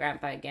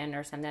Grandpa again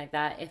or something like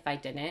that, if I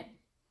didn't,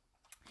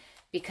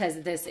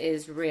 because this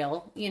is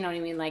real, you know what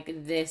I mean?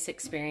 Like, this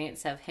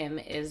experience of him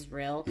is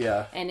real.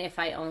 Yeah. And if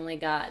I only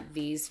got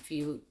these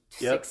few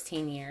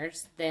 16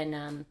 years,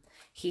 then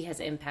he has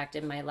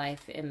impacted my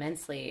life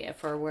immensely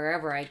for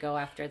wherever I go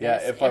after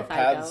this. Yeah, if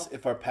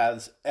our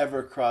paths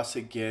ever cross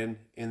again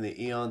in the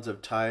eons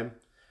of time,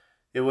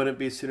 it wouldn't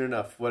be soon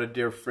enough. What a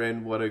dear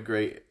friend, what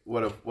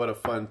a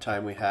fun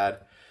time we had.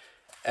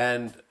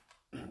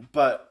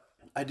 But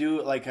I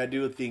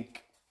do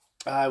think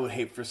I would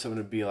hate for someone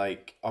to be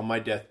like, on my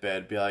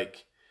deathbed, be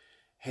like,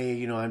 hey,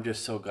 you know, I'm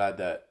just so glad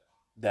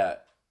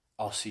that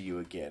I'll see you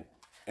again.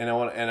 And I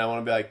want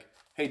to be like,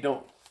 hey,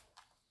 don't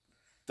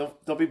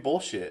be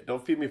bullshit.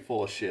 Don't feed me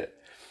full of shit.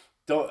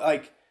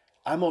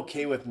 I'm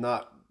okay with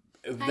not.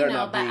 I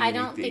know, but I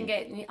don't think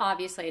it.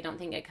 Obviously, I don't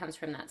think it comes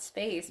from that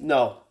space.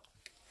 No.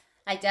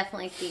 I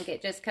definitely think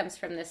it just comes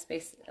from this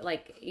space.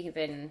 Like,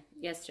 even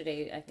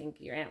yesterday, I think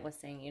your aunt was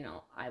saying, you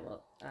know,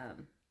 I'll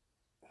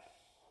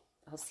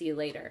see you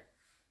later,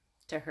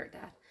 to her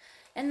dad,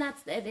 and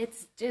that's it.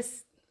 It's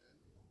just,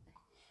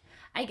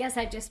 I guess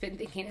I've just been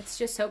thinking, it's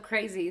just so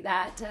crazy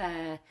that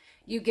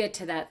you get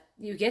to that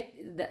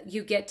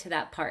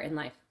part in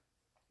life,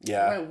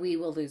 where we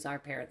will lose our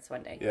parents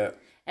one day,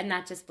 and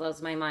that just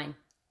blows my mind.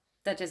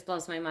 That just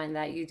blows my mind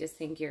that you just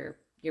think your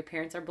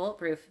parents are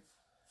bulletproof.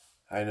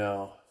 I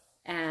know.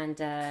 And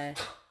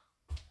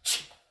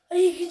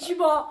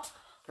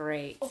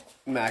great.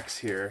 Max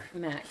here.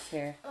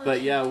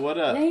 But yeah, what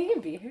a. No, you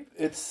can be here.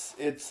 It's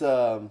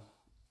to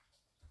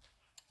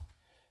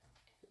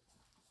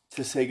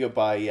say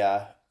goodbye,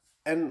 yeah.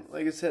 And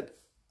like I said,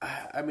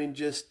 I mean,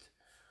 just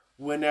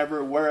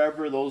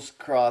wherever those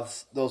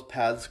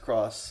paths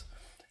cross,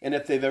 and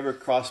if they've ever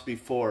crossed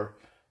before,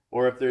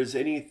 or if there's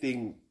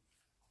anywhere,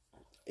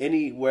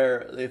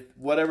 if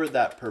whatever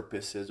that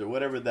purpose is or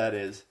whatever that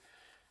is,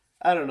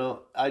 I don't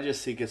know. I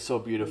just think it's so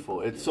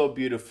beautiful. It's so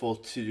beautiful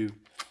to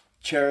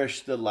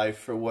cherish the life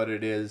for what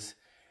it is,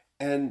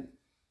 and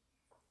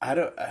I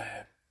don't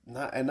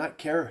not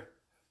care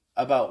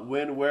about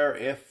when, where,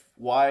 if,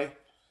 why.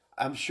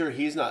 I'm sure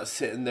he's not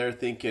sitting there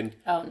thinking,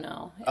 Oh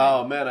no.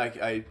 "Oh man, I'm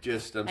I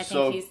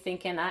so." think he's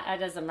thinking,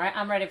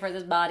 I'm ready for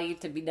this body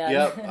to be done.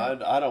 Yep, I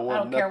don't I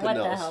want don't care nothing what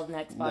else. the hell the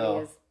next body No.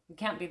 is. It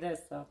can't be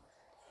this though.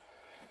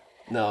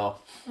 No.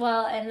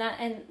 Well,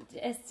 and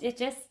it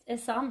just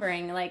is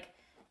sombering. Like,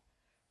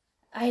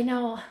 I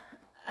know,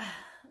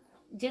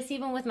 just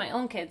even with my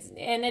own kids,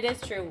 and it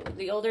is true.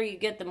 The older you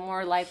get, the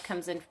more life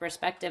comes into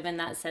perspective in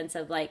that sense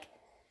of like,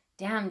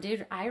 damn,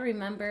 dude, I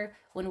remember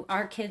when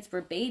our kids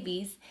were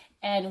babies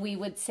and we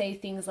would say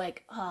things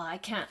like, oh, I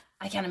can't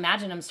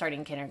imagine them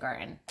starting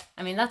kindergarten.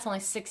 I mean, that's only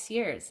 6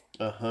 years.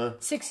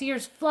 6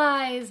 years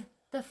flies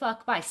the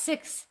fuck by.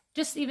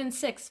 Just even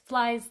 6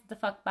 flies the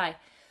fuck by.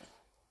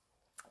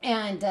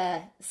 And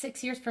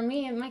 6 years for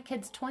me, and my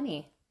kid's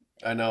 20.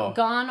 I know.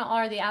 Gone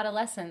are the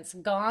adolescents.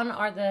 Gone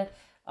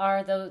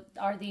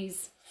are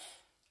these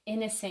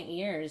innocent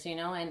years, you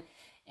know, and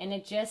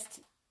it just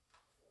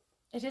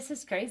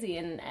is crazy.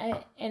 And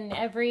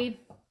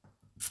every,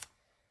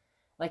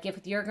 like, if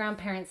with your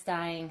grandparents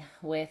dying,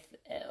 with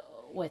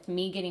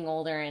me getting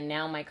older, and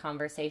now my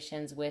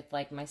conversations with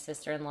like my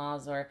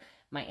sister-in-laws or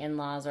my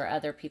in-laws or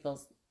other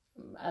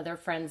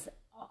friends'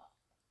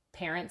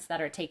 parents that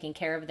are taking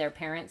care of their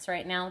parents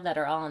right now that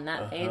are all in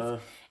that phase,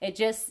 it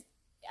just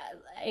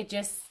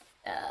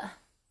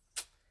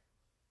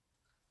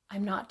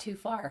I'm not too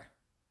far.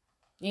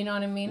 You know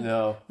what I mean?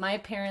 No. My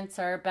parents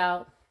are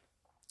about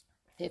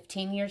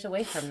 15 years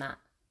away from that.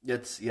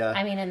 Yeah.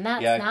 I mean, and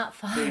that's not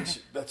far.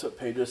 That's what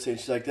Paige was saying.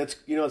 She's like, that's,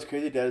 what's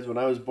crazy, Dad, is when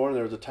I was born,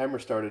 there was a timer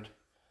started.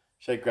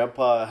 She's like,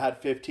 Grandpa had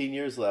 15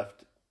 years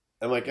left.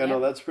 I'm like, I know,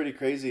 that's pretty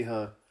crazy,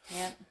 huh?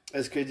 Yeah.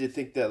 It's crazy to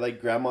think that,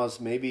 like, Grandma's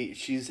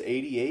she's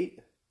 88?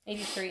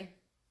 83.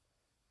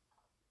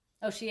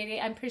 Oh, she 88?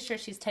 I'm pretty sure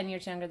she's 10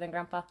 years younger than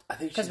Grandpa. I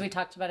think because we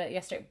talked about it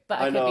yesterday, but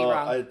I could know, be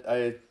wrong.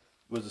 I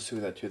was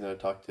assuming that too, and then I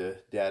talked to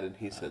Dad, and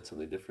he said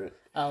something different.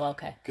 Oh,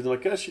 okay. Because I'm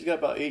like, oh, she's got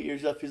about 8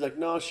 years left. He's like,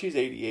 no, she's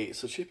 88,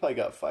 so she's probably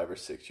got 5 or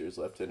 6 years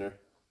left in her.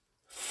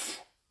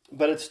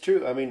 But it's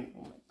true. I mean,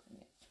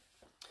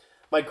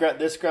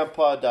 this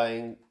grandpa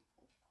dying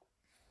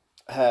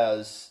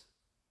has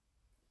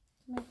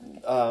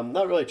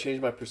not really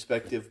changed my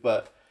perspective,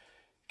 but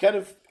kind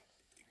of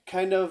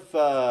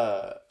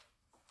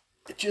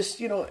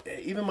just,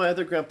 even my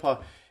other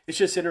grandpa, it's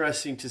just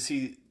interesting to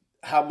see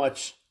how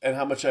much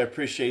I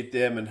appreciate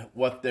them and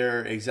what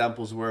their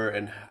examples were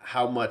and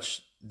how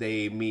much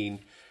they mean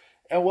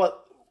and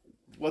what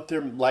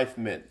their life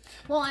meant.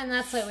 Well, and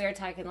that's what we were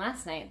talking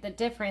last night. The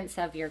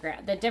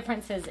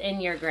differences in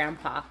your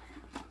grandpa,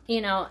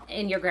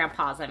 in your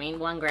grandpas. I mean,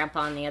 one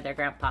grandpa and the other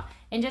grandpa,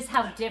 and just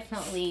how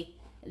differently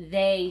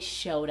they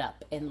showed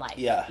up in life.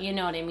 Yeah. You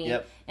know what I mean?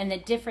 Yep. And the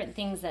different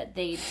things that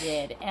they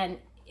did. And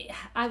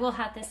I will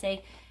have to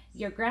say,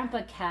 your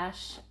grandpa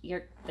Cash,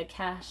 the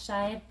Cash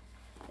side,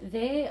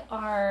 they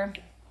are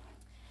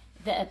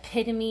the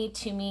epitome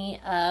to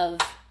me of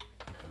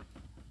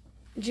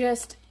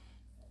just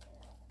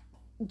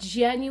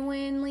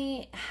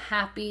genuinely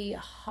happy,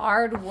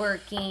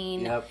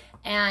 hardworking,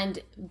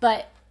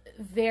 but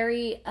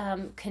very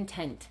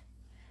content.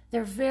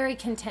 They're very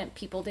content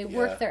people. They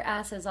work their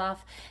asses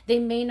off. They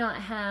may not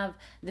have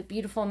the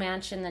beautiful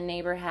mansion the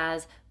neighbor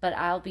has, but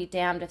I'll be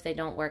damned if they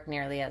don't work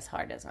nearly as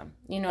hard as them.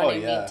 You know what I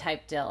mean?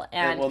 Type deal.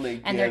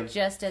 And they're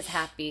just as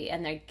happy,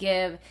 and they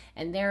give,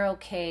 and they're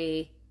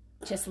okay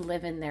just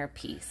living their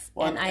peace.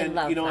 Well, and I love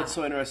that. You know what's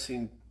so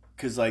interesting?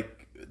 Because,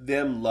 like,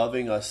 them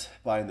loving us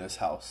buying this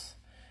house,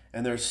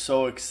 and they're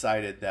so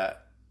excited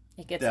that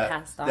it gets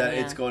passed on. That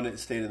it's going to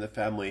stay in the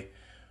family.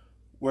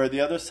 Where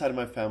the other side of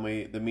my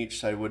family, the Meach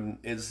side,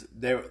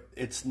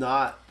 it's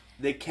not,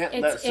 they can't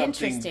let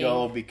something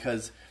go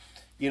because,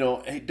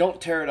 hey, don't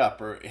tear it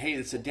up, or hey,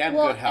 it's a damn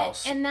good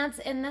house. And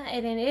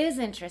it is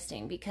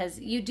interesting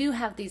because you do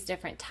have these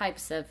different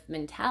types of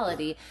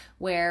mentality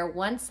where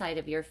one side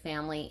of your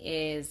family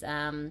is,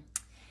 and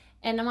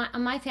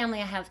my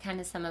family, I have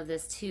kind of some of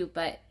this too,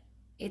 but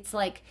it's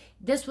like,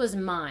 this was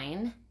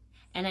mine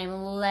and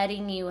I'm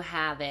letting you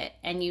have it,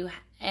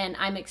 and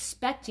I'm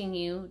expecting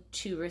you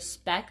to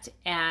respect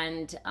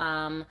and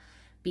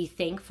be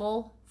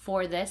thankful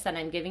for this that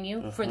I'm giving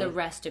you for the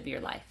rest of your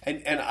life.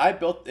 And I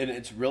built, and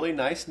it's really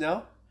nice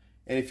now.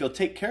 And if you'll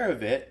take care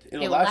of it,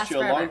 it'll last you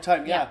a long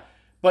time. Yeah.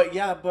 But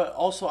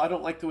also I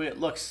don't like the way it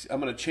looks. I'm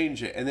going to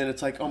change it. And then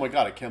it's like, oh my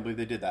God, I can't believe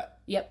they did that.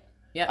 Yep.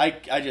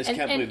 I just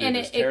can't believe they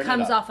just tearing it up.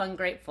 And it comes off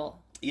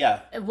ungrateful.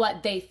 Yeah.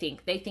 What they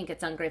think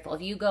it's ungrateful.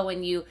 If you go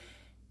and you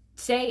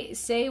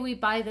say we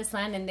buy this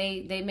land and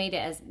they made it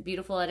as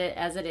beautiful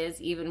as it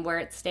is, even where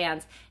it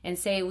stands, and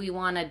say we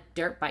want a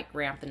dirt bike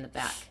ramp in the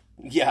back.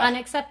 Yeah.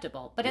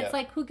 Unacceptable. But it's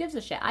like, who gives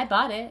a shit? I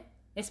bought it.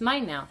 It's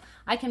mine now.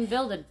 I can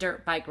build a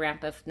dirt bike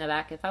ramp in the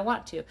back if I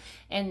want to.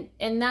 And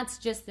that's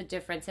just the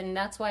difference. And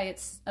that's why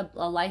it's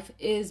a life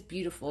is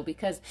beautiful,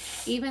 because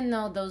even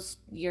though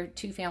your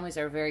two families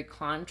are very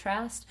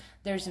contrast,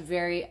 there's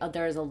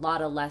a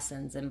lot of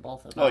lessons in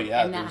both of them. Oh,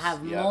 yeah. And that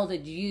have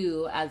molded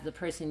you as the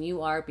person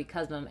you are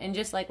because of them. And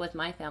just like with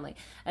my family,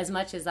 as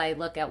much as I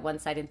look at one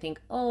side and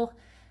think, oh,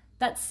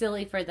 that's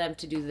silly for them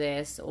to do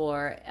this,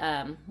 or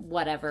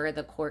whatever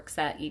the quirks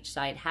that each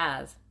side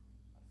has,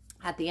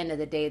 at the end of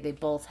the day, they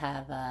both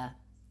have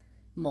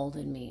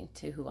molded me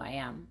to who I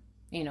am,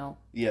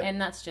 Yeah.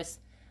 And it's just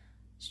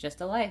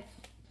a life.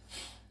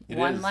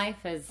 One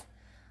life is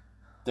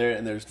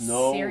there's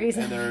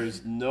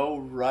no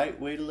right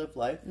way to live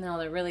life. No,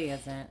 there really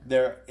isn't.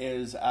 There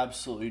is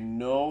absolutely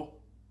no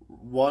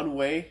one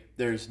way.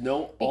 There's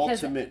no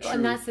ultimate truth.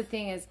 And that's the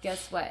thing is,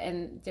 guess what?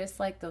 And just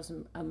like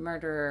a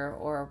murderer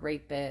or a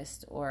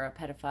rapist or a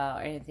pedophile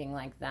or anything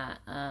like that,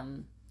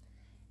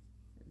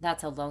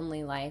 that's a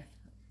lonely life.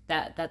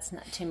 That's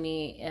not, to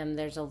me,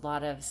 there's a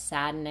lot of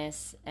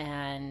sadness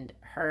and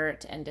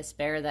hurt and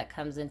despair that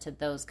comes into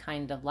those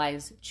kind of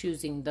lives,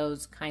 choosing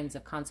those kinds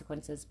of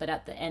consequences. But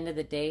at the end of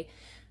the day,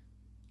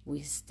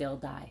 we still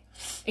die.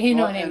 You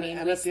know what I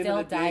mean? We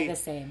still die the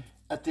same.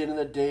 At the end of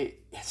the day,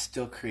 it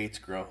still creates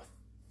growth.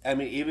 I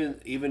mean,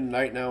 even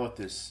right now with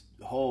this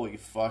holy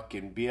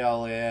fucking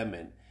BLM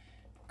and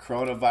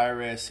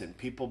coronavirus and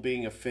people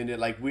being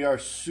offended, like, we are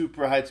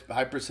super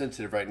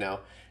hypersensitive right now,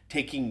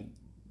 taking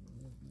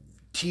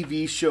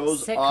TV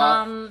shows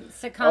sitcom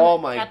oh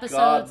my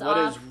episodes God, what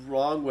off. Is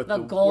wrong with the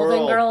Golden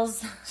world?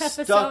 Girls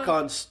episode. Stuck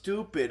on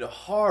stupid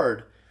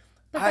hard.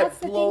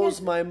 It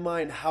blows my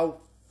mind how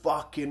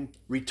fucking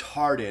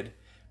retarded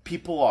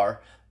people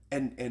are,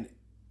 and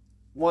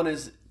one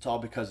is, it's all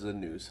because of the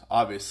news.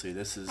 Obviously,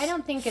 this is. I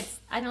don't think it's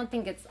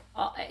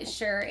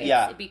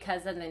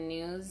because of the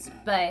news,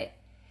 but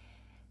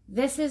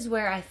this is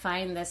where I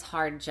find this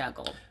hard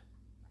juggle.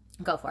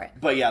 Go for it.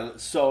 But yeah,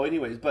 so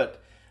anyways,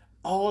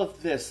 all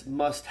of this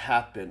must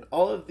happen.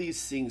 All of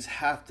these things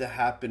have to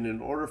happen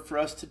in order for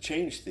us to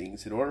change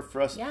things, in order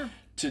for us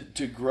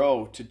to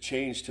grow, to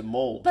change, to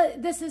mold.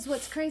 But this is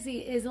what's crazy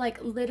is,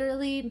 like,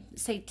 literally,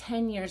 say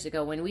 10 years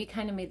ago when we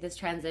kind of made this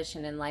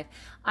transition in life,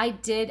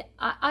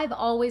 I've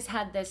always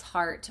had this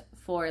heart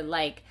for,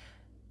 like,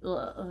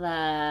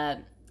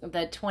 the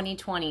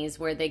 2020s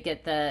where they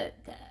get to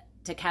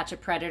catch a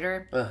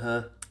predator.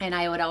 Uh-huh. And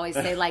I would always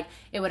say, like,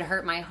 it would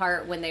hurt my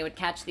heart when they would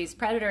catch these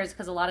predators,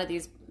 because a lot of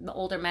these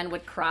older men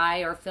would cry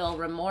or feel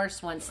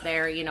remorse once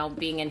they're,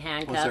 being in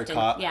handcuffed. Once they're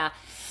caught. Yeah.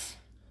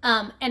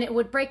 And it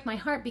would break my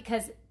heart,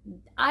 because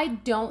I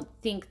don't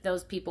think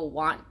those people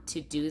want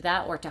to do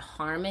that or to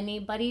harm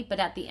anybody.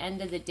 But at the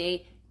end of the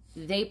day,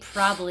 they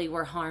probably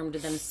were harmed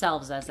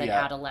themselves as an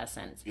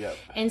adolescent. Yep.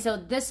 And so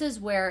this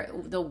is where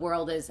the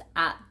world is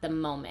at the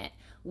moment.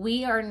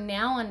 We are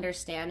now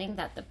understanding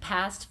that the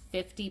past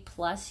 50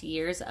 plus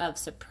years of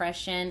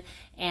suppression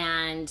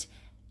and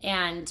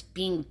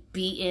being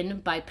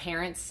beaten by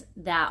parents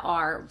that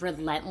are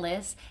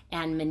relentless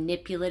and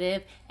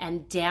manipulative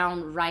and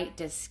downright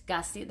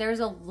disgusting. There's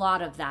a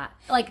lot of that,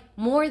 like,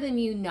 more than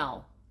you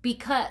know.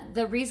 Because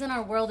the reason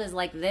our world is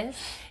like this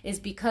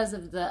is because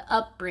of the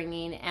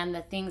upbringing and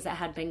the things that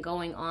had been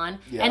going on.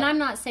 Yeah. And I'm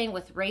not saying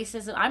with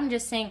racism. I'm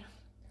just saying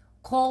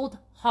cold,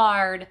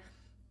 hard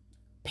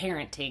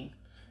parenting.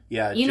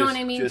 Yeah, you know what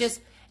I mean?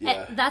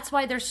 That's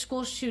why there's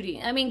school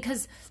shooting. I mean,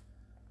 because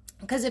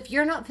if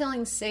you're not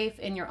feeling safe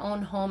in your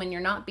own home and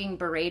you're not being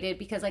berated,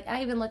 because, like,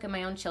 I even look at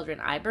my own children,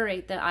 I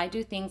berate them. I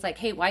do things like,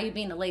 hey, why are you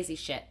being a lazy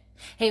shit?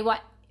 Hey,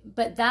 why?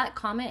 But that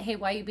comment, hey,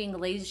 why are you being a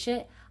lazy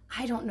shit?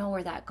 I don't know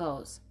where that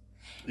goes.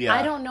 Yeah.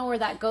 I don't know where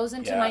that goes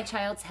into my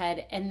child's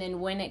head, and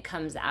then when it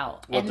comes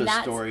out. What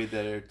the story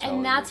that they're telling.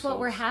 And that's what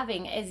we're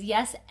having is,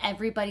 yes,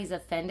 everybody's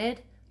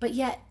offended, but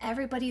yet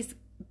everybody's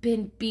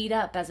been beat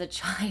up as a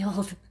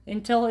child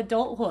until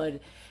adulthood.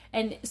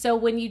 And so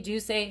when you do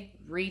say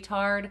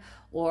retard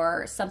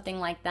or something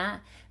like that,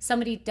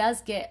 somebody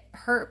does get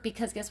hurt,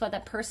 because guess what?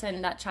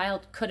 That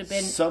child could have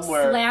been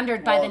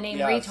slandered by the name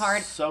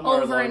retard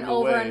over and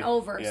over and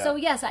over. Yeah. So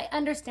yes, I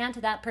understand,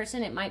 to that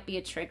person it might be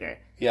a trigger.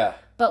 Yeah.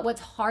 But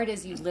what's hard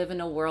is you live in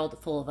a world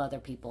full of other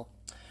people.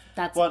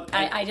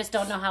 I just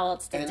don't know how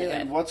else to do it.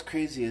 And what's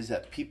crazy is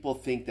that people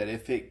think that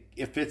if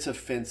it's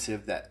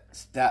offensive,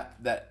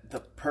 that the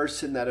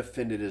person that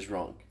offended is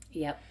wrong.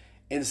 Yep.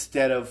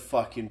 Instead of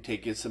fucking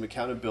taking some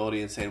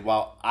accountability and saying,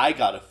 "Wow, I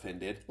got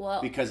offended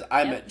because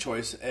I'm at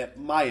choice at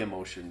my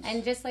emotions."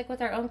 And just like with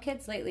our own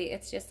kids lately,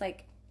 it's just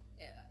like,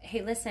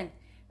 "Hey, listen,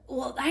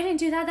 well, I didn't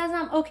do that. That's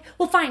not okay.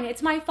 Well, fine,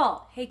 it's my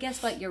fault. Hey,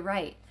 guess what? You're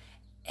right.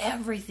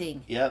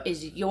 Everything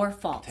is your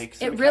fault.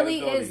 It really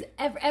is.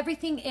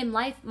 Everything in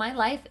life, my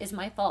life, is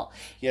my fault."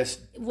 Yes.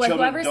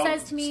 Whoever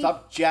says to me,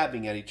 stop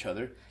jabbing at each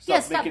other.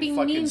 Stop making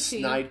fucking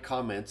snide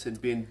comments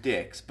and being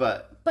dicks.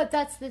 But But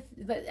that's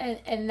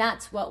and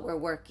that's what we're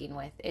working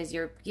with, is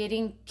you're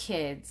getting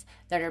kids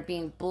that are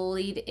being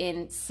bullied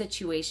in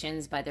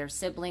situations by their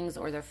siblings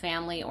or their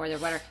family or their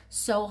whatever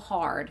so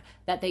hard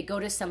that they go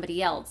to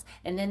somebody else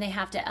and then they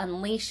have to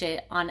unleash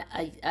it on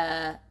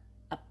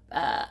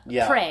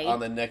prey on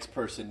the next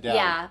person down.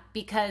 Yeah,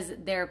 because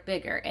they're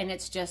bigger, and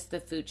it's just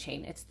the food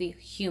chain. It's the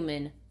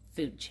human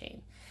food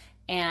chain,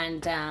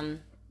 and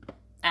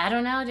I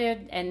don't know,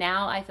 dude. And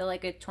now I feel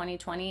like at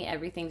 2020,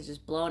 everything's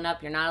just blown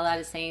up. You're not allowed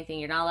to say anything.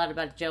 You're not allowed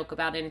to joke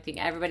about anything.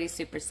 Everybody's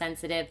super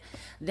sensitive.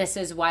 This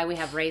is why we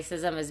have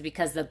racism, is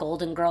because the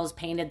Golden Girls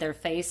painted their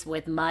face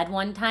with mud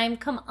one time.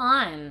 Come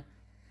on.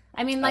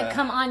 I mean, like,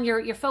 come on.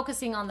 You're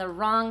focusing on the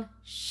wrong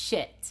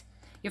shit.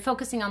 You're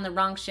focusing on the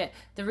wrong shit.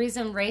 The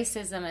reason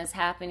racism is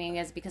happening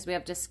is because we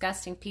have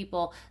disgusting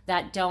people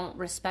that don't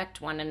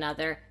respect one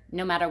another,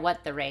 no matter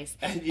what the race.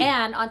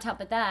 And on top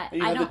of that,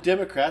 and you have the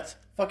Democrats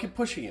fucking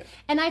pushing it.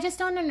 And I just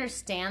don't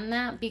understand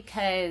that,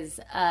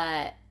 because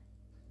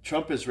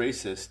Trump is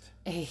racist.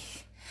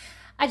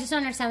 I just don't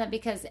understand that,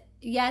 because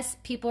yes,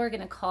 people are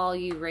going to call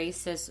you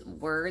racist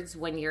words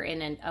when you're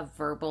in a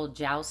verbal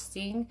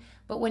jousting,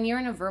 but when you're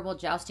in a verbal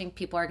jousting,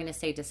 people are going to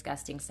say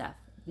disgusting stuff.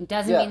 It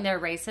doesn't mean they're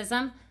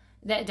racism.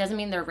 That doesn't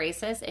mean they're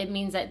racist. It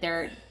means that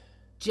they're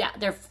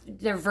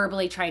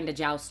verbally trying to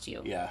joust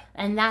you. Yeah.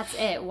 And that's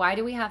it. Why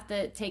do we have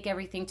to take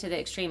everything to the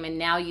extreme? And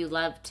now you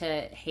love to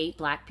hate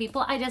black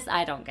people? I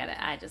don't get it.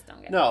 I just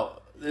don't get it.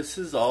 No, this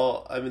is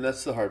all, I mean,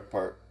 that's the hard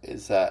part,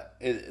 is that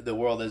the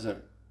world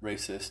isn't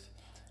racist.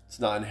 It's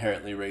not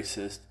inherently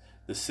racist.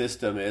 The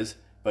system is.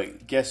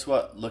 But guess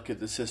what? Look at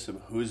the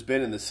system. Who's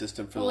been in the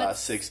system for the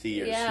last 60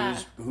 years? Yeah.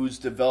 Who's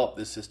developed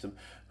this system?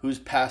 Who's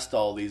passed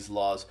all these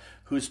laws?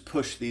 Who's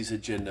pushed these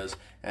agendas?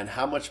 And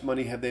how much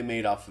money have they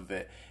made off of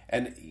it?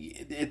 And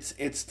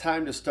it's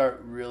time to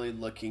start really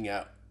looking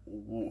at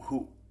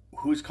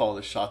who's calling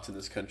the shots in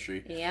this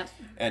country. Yep.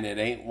 And it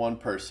ain't one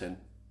person.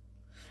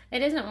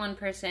 It isn't one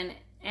person.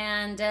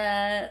 And,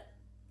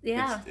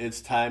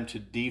 It's time to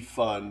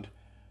defund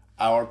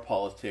our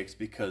politics,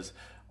 because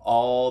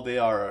all they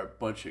are a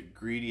bunch of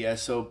greedy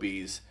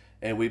SOBs,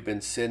 and we've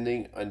been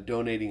sending and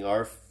donating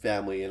our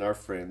family and our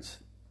friends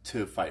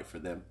to fight for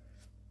them.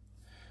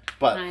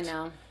 But I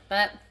know.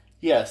 But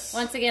yes,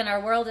 once again,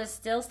 our world is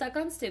still stuck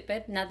on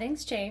stupid.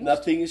 Nothing's changed.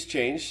 Nothing has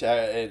changed.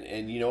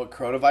 And you know what?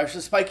 Coronavirus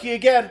is spiky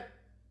again.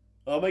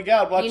 Oh my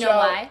God, watch out. You know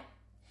why?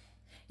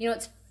 You know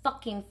what's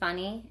fucking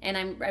funny, and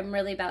I'm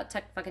really about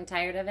fucking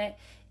tired of it,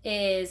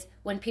 is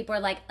when people are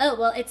like, oh,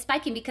 well, it's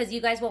spiking because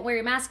you guys won't wear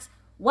your masks.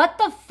 What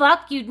the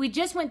fuck? We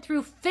just went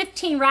through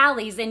 15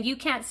 rallies, and you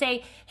can't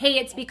say, hey,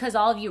 it's because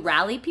all of you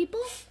rally people?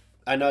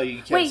 I know, you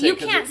can't Wait, say you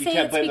can't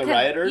blame the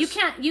rioters?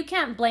 You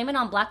can't blame it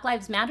on Black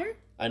Lives Matter?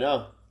 I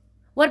know.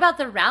 What about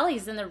the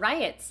rallies and the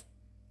riots?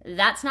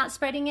 That's not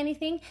spreading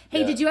anything?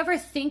 Hey, Yeah. Did you ever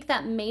think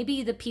that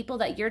maybe the people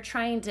that you're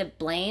trying to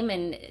blame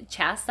and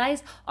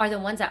chastise are the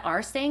ones that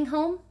are staying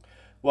home?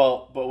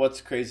 Well, but what's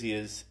crazy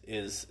is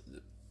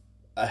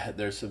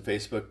there's some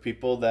Facebook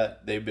people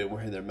that they've been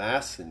wearing their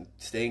masks and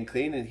staying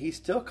clean, and he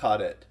still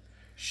caught it.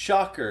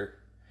 Shocker.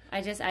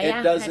 It It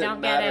don't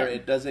doesn't matter. get it.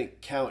 It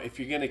doesn't count. If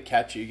you're going to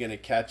catch it, you're going to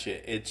catch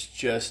it. It's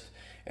just,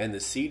 and the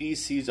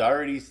CDC's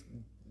already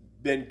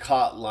been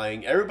caught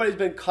lying. Everybody's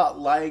been caught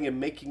lying and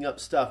making up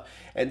stuff.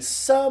 And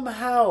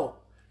somehow,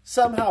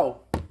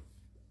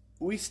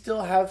 we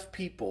still have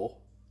people,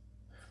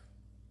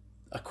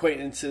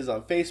 acquaintances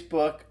on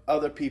Facebook,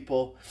 other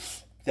people,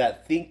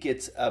 that think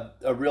it's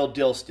a real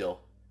deal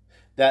still.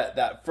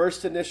 That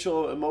first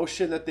initial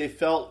emotion that they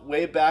felt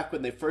way back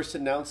when they first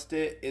announced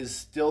it is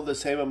still the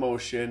same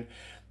emotion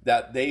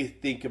that they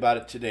think about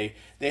it today.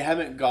 They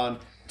haven't gone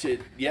to,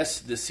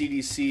 yes, the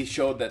CDC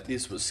showed that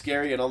this was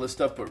scary and all this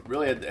stuff, but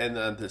really, and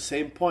at the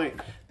same point,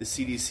 the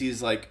CDC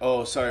is like,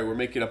 oh, sorry, we're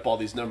making up all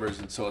these numbers,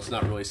 and so it's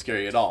not really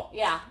scary at all.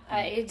 Yeah,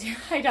 I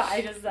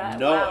just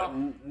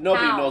No,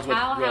 nobody knows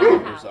what real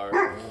numbers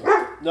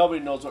are. Nobody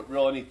knows what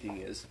real anything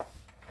is.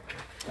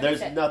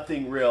 There's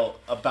nothing real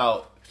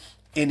about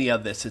any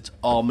of this. It's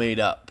all made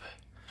up.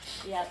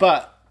 Yep.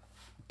 But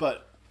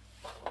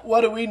what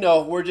do we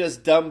know? We're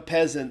just dumb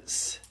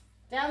peasants.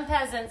 Dumb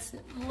peasants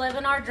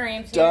living our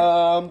dreams here.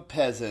 Dumb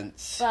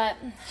peasants. But,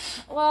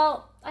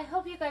 well, I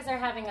hope you guys are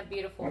having a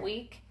beautiful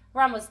week.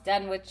 We're almost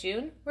done with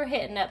June. We're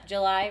hitting up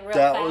July real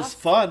fast. That was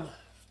fun.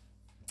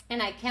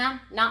 And I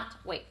cannot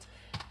wait.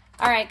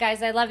 All right,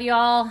 guys, I love you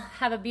all.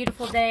 Have a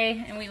beautiful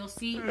day, and we will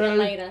see you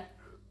later.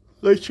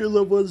 Let your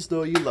loved ones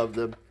know you love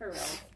them. For real.